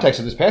context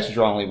of this passage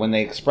wrongly, when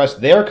they express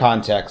their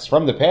context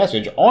from the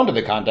passage onto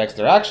the context,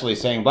 they're actually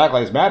saying Black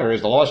Lives Matter is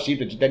the lost sheep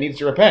that needs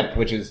to repent,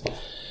 which is,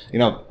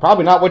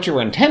 probably not what you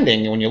were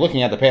intending when you're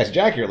looking at the passage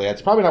accurately.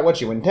 That's probably not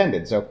what you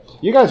intended. So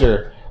you guys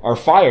are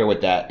fire with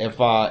that.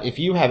 If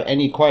you have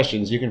any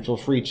questions, you can feel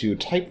free to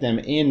type them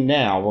in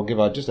now. We'll give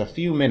just a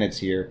few minutes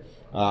here.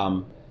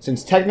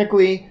 Since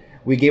technically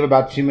we gave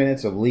about 2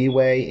 minutes of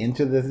leeway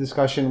into the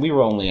discussion, we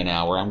were only an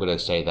hour. I'm going to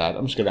say that.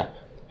 I'm just going to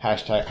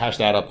hash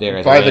that up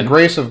there. By the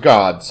grace of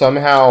God,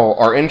 somehow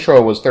our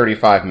intro was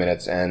 35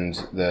 minutes, and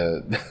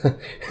when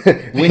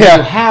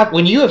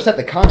you have set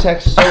the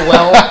context so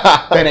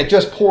well, then it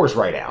just pours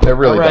right out. It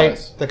really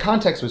does. The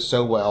context was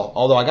so well.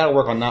 Although I got to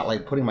work on not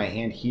putting my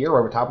hand here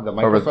over top of the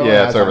microphone.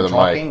 It's over the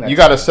mic. You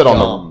got to sit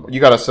on you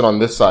got to sit on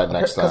this side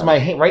next time. Because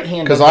my right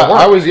hand. Because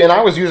I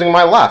was using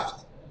my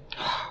left.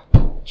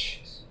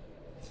 Jeez.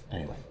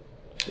 Anyway,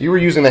 you were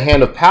using the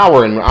hand of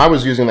power, and I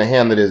was using the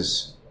hand that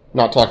is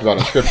not talked about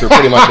in Scripture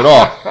pretty much at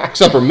all,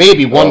 except for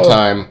maybe one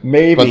time.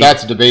 Maybe. But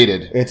that's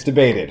debated. It's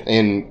debated.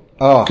 In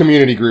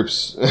community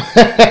groups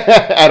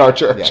at our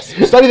church.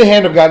 Yes. Study the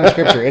hand of God in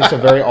Scripture. It's a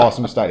very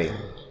awesome study.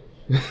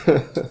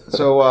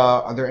 So,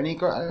 are there any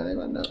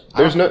questions?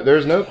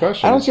 There's no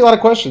questions. I don't see a lot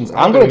of questions.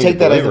 I'm going to take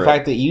that as the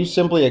fact that you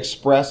simply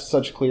expressed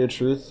such clear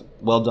truth.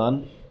 Well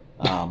done.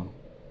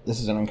 This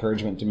is an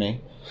encouragement to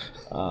me.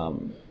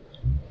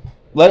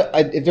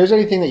 if there's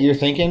anything that you're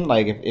thinking,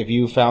 like if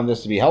you found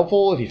this to be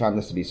helpful, if you found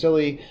this to be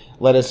silly,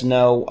 let us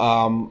know.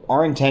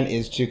 Our intent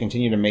is to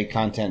continue to make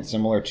content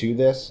similar to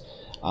this.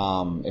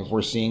 If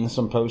we're seeing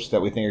some posts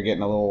that we think are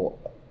getting a little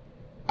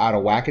out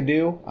of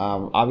wackadoo,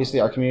 obviously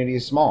our community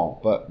is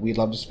small, but we'd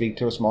love to speak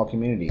to a small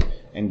community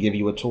and give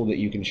you a tool that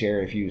you can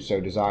share if you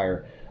so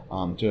desire,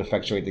 to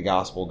effectuate the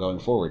gospel going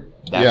forward.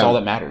 That's all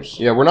that matters.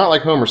 Yeah, we're not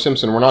like Homer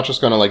Simpson. We're not just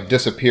going to like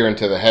disappear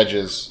into the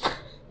hedges.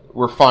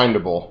 We're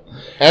findable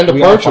and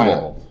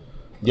approachable.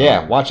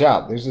 Yeah, watch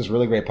out. There's this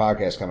really great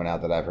podcast coming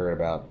out that I've heard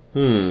about.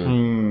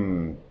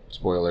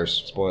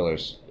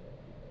 Spoilers.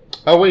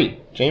 Oh,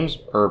 wait. James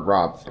or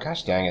Rob.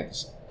 Gosh dang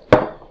it.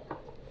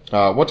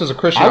 What does a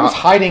Christian... I was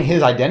hiding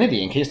his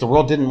identity in case the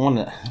world didn't want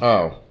to...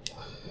 Oh.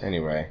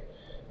 Anyway.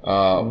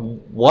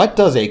 What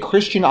does a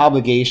Christian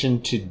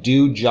obligation to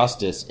do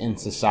justice in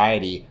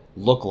society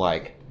look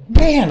like?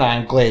 Man,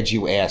 I'm glad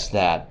you asked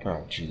that.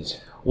 Oh, jeez.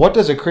 What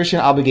does a Christian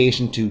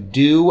obligation to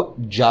do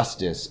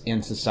justice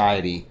in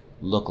society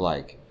look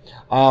like?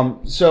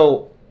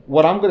 So,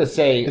 what I'm going to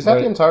say... Is that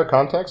the entire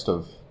context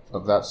of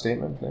that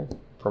statement there?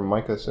 From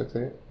Micah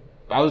 6:8?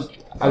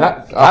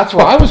 That's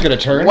where I was going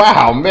to turn.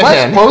 Wow, man.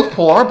 Let's both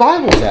pull our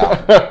Bibles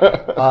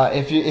out.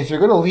 If you're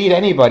going to lead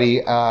anybody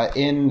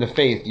in the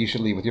faith, you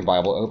should lead with your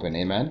Bible open.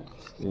 Amen?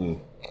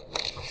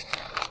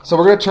 So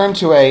we're going to turn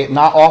to a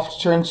not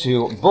oft turned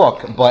to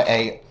book, but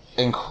a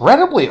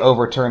incredibly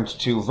overturned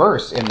to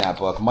verse in that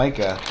book,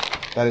 Micah.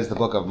 That is the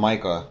book of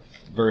Micah,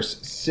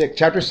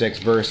 chapter 6,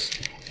 verse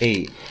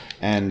 8.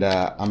 And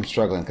I'm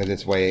struggling because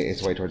it's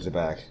way towards the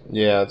back.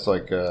 Yeah, it's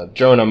like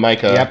Jonah,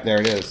 Micah. Yep,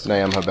 there it is.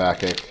 Nahum,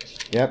 Habakkuk.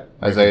 Yep.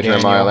 Isaiah,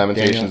 Jeremiah,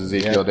 Lamentations,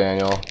 Ezekiel,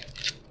 Daniel.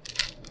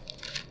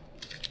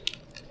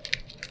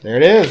 There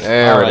it is.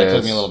 There it is. It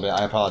took me a little bit.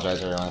 I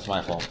apologize, everyone. It's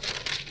my fault.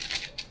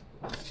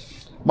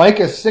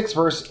 Micah 6,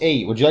 verse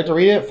 8. Would you like to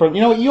read it? You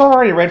know what? You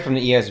already read from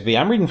the ESV.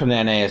 I'm reading from the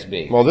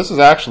NASB. Well, this is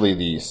actually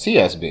the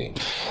CSB.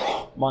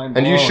 Mind blown.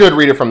 And you should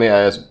read it from the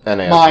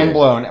NASB. Mind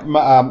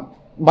blown.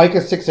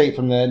 Micah 6:8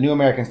 from the New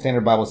American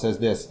Standard Bible says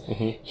this.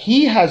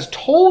 He has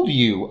told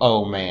you,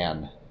 O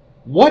man,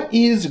 what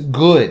is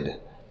good,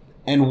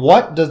 and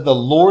what does the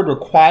Lord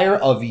require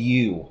of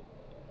you,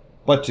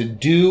 but to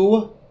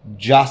do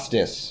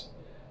justice,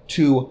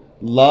 to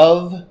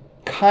love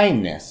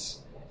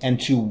kindness, and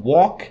to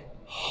walk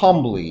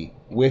humbly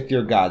with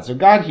your God. So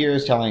God here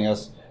is telling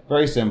us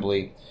very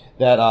simply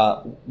that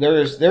there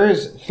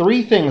is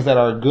three things that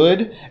are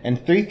good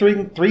and three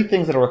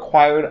things that are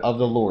required of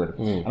the Lord.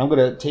 And I'm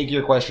going to take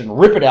your question,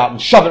 rip it out, and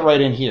shove it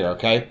right in here.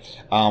 Okay?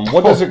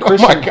 What does a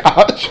Christian? Oh my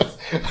gosh!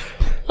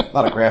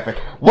 Not a graphic.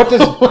 What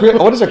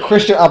does a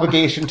Christian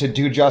obligation to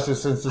do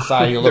justice in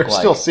society look like? They're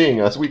still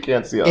seeing us. We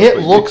can't see us. It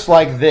looks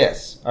like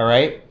this. All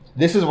right.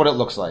 This is what it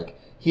looks like.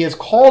 He has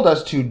called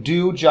us to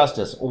do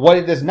justice. What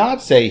it does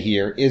not say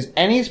here is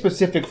any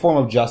specific form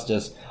of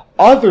justice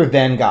other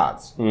than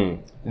God's.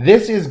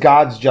 This is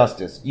God's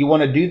justice. You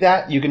want to do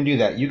that? You can do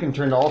that. You can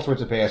turn to all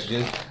sorts of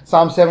passages.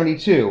 Psalm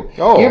 72.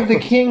 Give the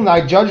king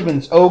thy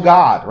judgments, O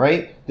God,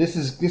 right? This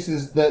is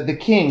the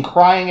king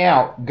crying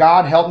out,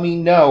 God, help me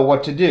know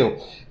what to do.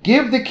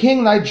 Give the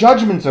king thy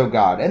judgments, O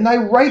God, and thy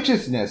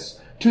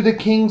righteousness to the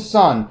king's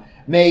son.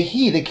 May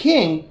he, the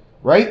king,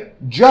 right,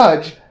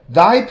 judge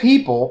thy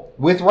people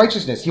with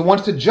righteousness. He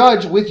wants to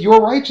judge with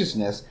your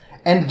righteousness.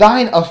 And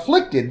thine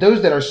afflicted,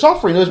 those that are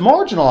suffering, those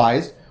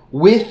marginalized,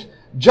 with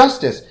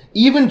justice,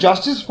 even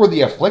justice for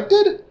the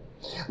afflicted.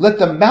 Let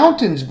the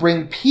mountains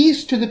bring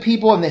peace to the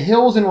people, and the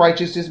hills in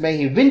righteousness. May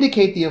he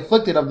vindicate the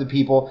afflicted of the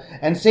people,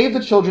 and save the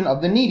children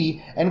of the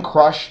needy, and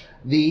crush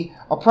the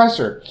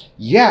oppressor.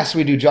 Yes,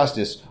 we do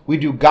justice. We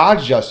do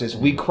God's justice.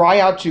 We cry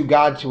out to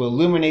God to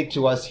illuminate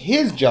to us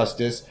his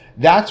justice.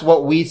 That's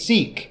what we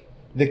seek.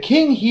 The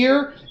king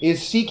here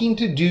is seeking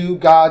to do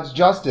God's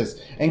justice.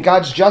 And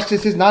God's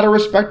justice is not a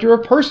respecter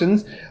of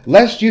persons,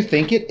 lest you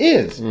think it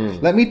is.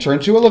 Let me turn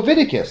to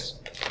Leviticus.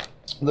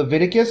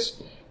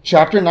 Leviticus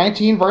chapter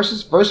 19,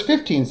 verse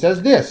 15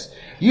 says this.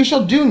 You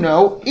shall do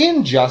no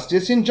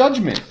injustice in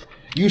judgment.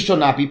 You shall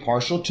not be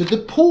partial to the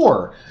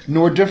poor,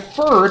 nor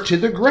defer to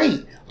the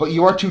great, but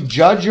you are to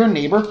judge your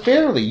neighbor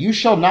fairly. You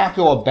shall not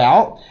go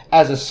about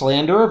as a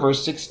slanderer,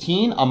 verse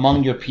 16,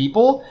 among your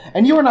people,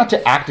 and you are not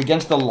to act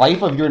against the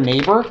life of your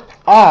neighbor.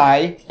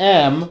 I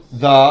am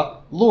the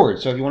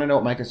Lord. So if you want to know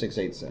what Micah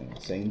 6:8 is saying,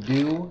 it's saying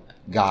do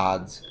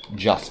God's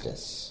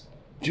justice.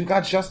 Do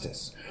God's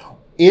justice.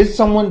 Is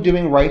someone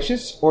doing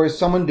righteous or is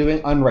someone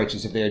doing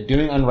unrighteous? If they are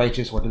doing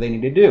unrighteous, what do they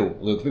need to do?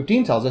 Luke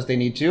 15 tells us they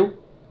need to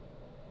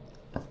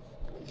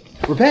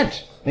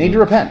repent. They need to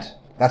repent.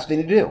 That's what they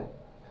need to do.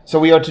 So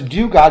we are to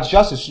do God's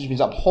justice, which means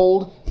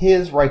uphold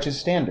his righteous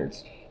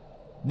standards.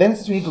 Then it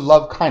says we need to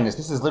love kindness.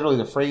 This is literally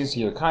the phrase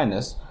here,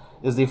 kindness,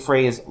 is the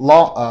phrase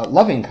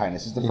loving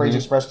kindness. Is the phrase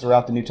expressed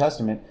throughout the New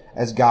Testament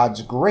as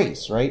God's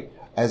grace, right?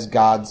 As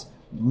God's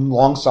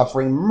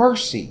long-suffering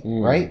mercy,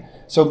 right?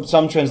 So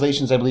some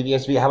translations, I believe,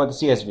 ESV. How about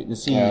the CSV? The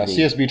CEV?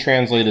 CSB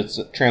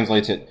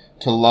translates it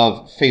to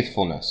love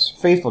faithfulness.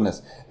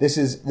 Faithfulness. This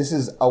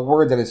is a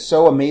word that is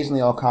so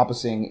amazingly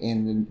all-encompassing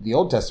in the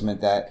Old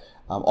Testament that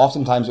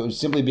Oftentimes it would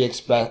simply be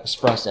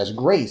expressed as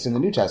grace in the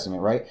New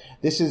Testament, right?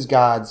 This is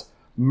God's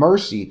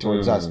mercy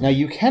towards us. Now,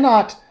 you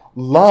cannot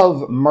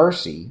love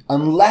mercy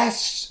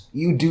unless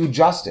you do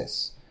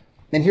justice.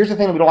 And here's the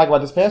thing that we don't like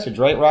about this passage,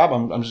 right, Rob?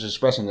 I'm just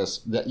expressing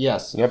this.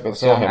 Yes. Yep, it's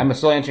So still him. I'm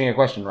still answering your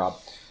question, Rob.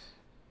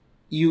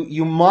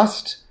 You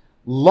must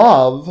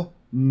love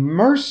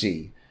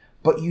mercy,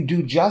 but you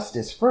do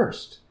justice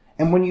first.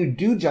 And when you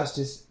do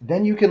justice,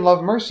 then you can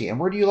love mercy. And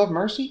where do you love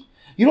mercy?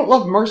 You don't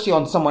love mercy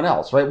on someone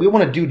else, right? We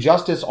want to do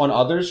justice on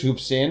others who've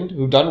sinned,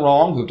 who've done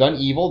wrong, who've done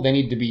evil. They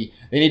need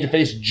to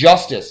face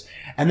justice.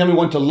 And then we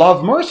want to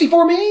love mercy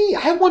for me.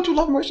 I want to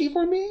love mercy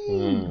for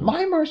me.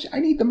 My mercy. I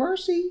need the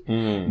mercy.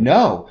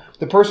 No,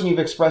 the person you've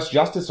expressed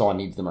justice on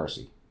needs the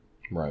mercy.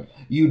 Right.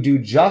 You do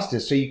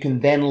justice so you can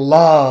then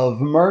love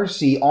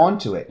mercy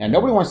onto it. Now,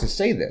 nobody wants to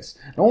say this.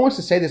 No one wants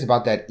to say this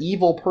about that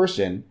evil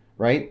person,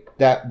 right?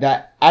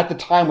 That at the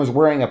time was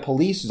wearing a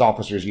police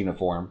officer's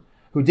uniform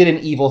who did an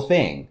evil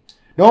thing.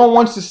 No one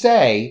wants to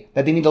say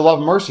that they need to love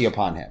mercy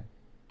upon him.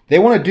 They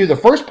want to do the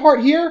first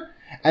part here,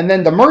 and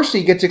then the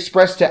mercy gets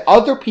expressed to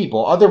other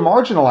people, other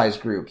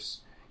marginalized groups.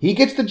 He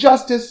gets the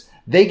justice,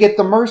 they get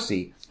the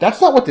mercy.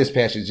 That's not what this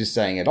passage is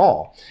saying at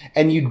all.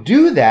 And you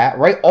do that,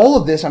 right? All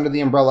of this under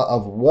the umbrella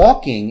of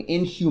walking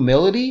in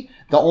humility,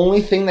 the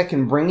only thing that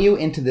can bring you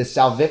into the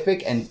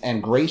salvific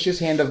and gracious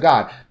hand of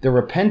God, the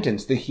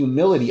repentance, the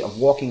humility of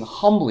walking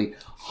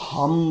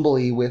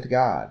humbly with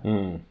God.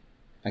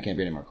 I can't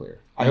be any more clear.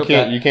 You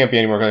can't be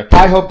any more clear.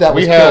 I hope that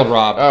was killed,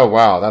 Rob. Oh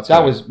wow,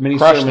 that was mini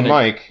crushed the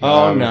mic.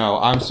 Oh no,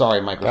 I'm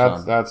sorry,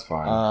 microphone. That's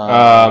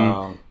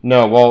fine.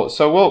 No, well,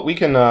 so we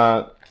can.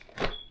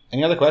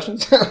 Any other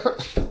questions?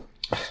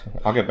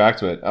 I'll get back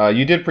to it.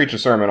 You did preach a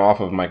sermon off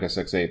of Micah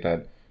 6:8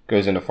 that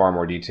goes into far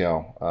more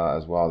detail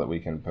as well that we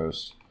can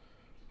post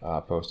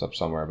up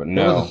somewhere. But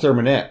no, it was a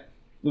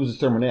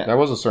sermonette. That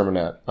was a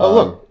sermonette. Oh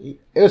look,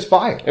 it was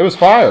fire. It was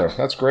fire.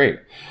 That's great.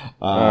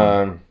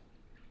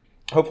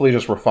 Hopefully,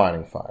 just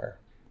refining fire.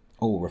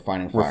 Oh,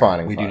 refining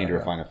fire. We do need to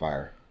refine a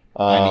fire.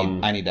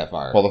 I need that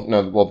fire.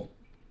 Well,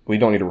 we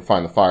don't need to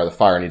refine the fire. The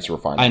fire needs to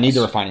refine us. I need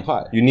the refining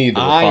fire. You need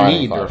the refining fire. I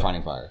need the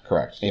refining fire.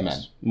 Correct. Amen.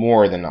 Yes.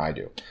 More than I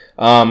do.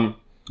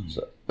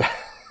 So.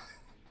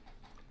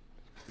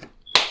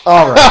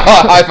 All right.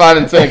 High five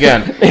and sing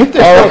again. If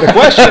there's further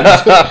questions.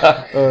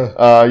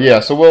 Yeah,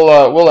 so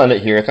we'll end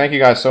it here. Thank you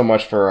guys so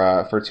much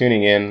for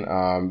tuning in.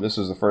 This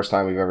is the first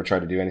time we've ever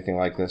tried to do anything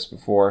like this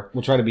before.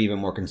 We'll try to be even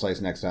more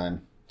concise next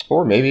time.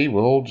 Or maybe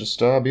we'll just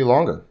be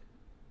longer.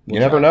 You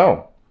never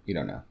know. You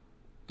don't know.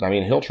 I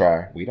mean, he'll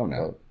try. We don't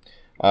know.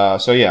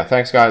 So yeah,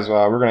 thanks guys.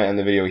 We're going to end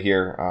the video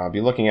here.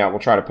 Be looking out. We'll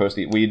try to post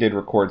we did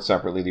record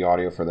separately the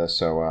audio for this,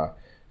 so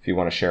if you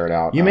want to share it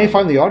out. You may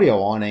find the audio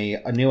on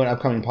a new and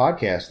upcoming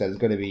podcast that is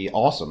going to be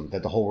awesome,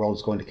 that the whole world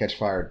is going to catch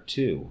fire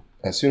to.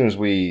 As soon as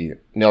we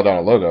nail down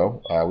a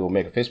logo, we'll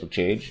make a Facebook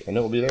page, and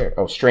it will be there.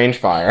 Oh, Strange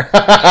Fire.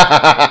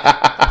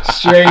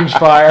 Strange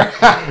Fire.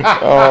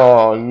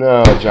 Oh,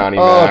 no, Johnny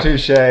Mac. Oh,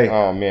 touche.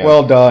 Oh, man.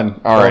 Well done.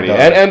 Alrighty. Well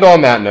done. And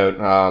on that note...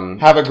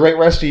 have a great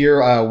rest of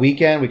your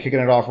weekend. We're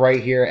kicking it off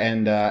right here.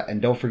 And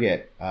don't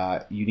forget,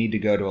 you need to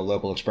go to a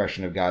local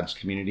expression of God's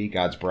community,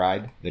 God's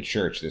bride, the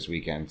church this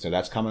weekend. So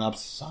that's coming up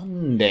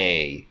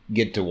Sunday.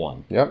 Get to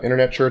one. Yep,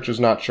 Internet church is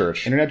not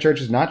church. Internet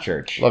church is not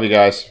church. Love you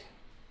guys.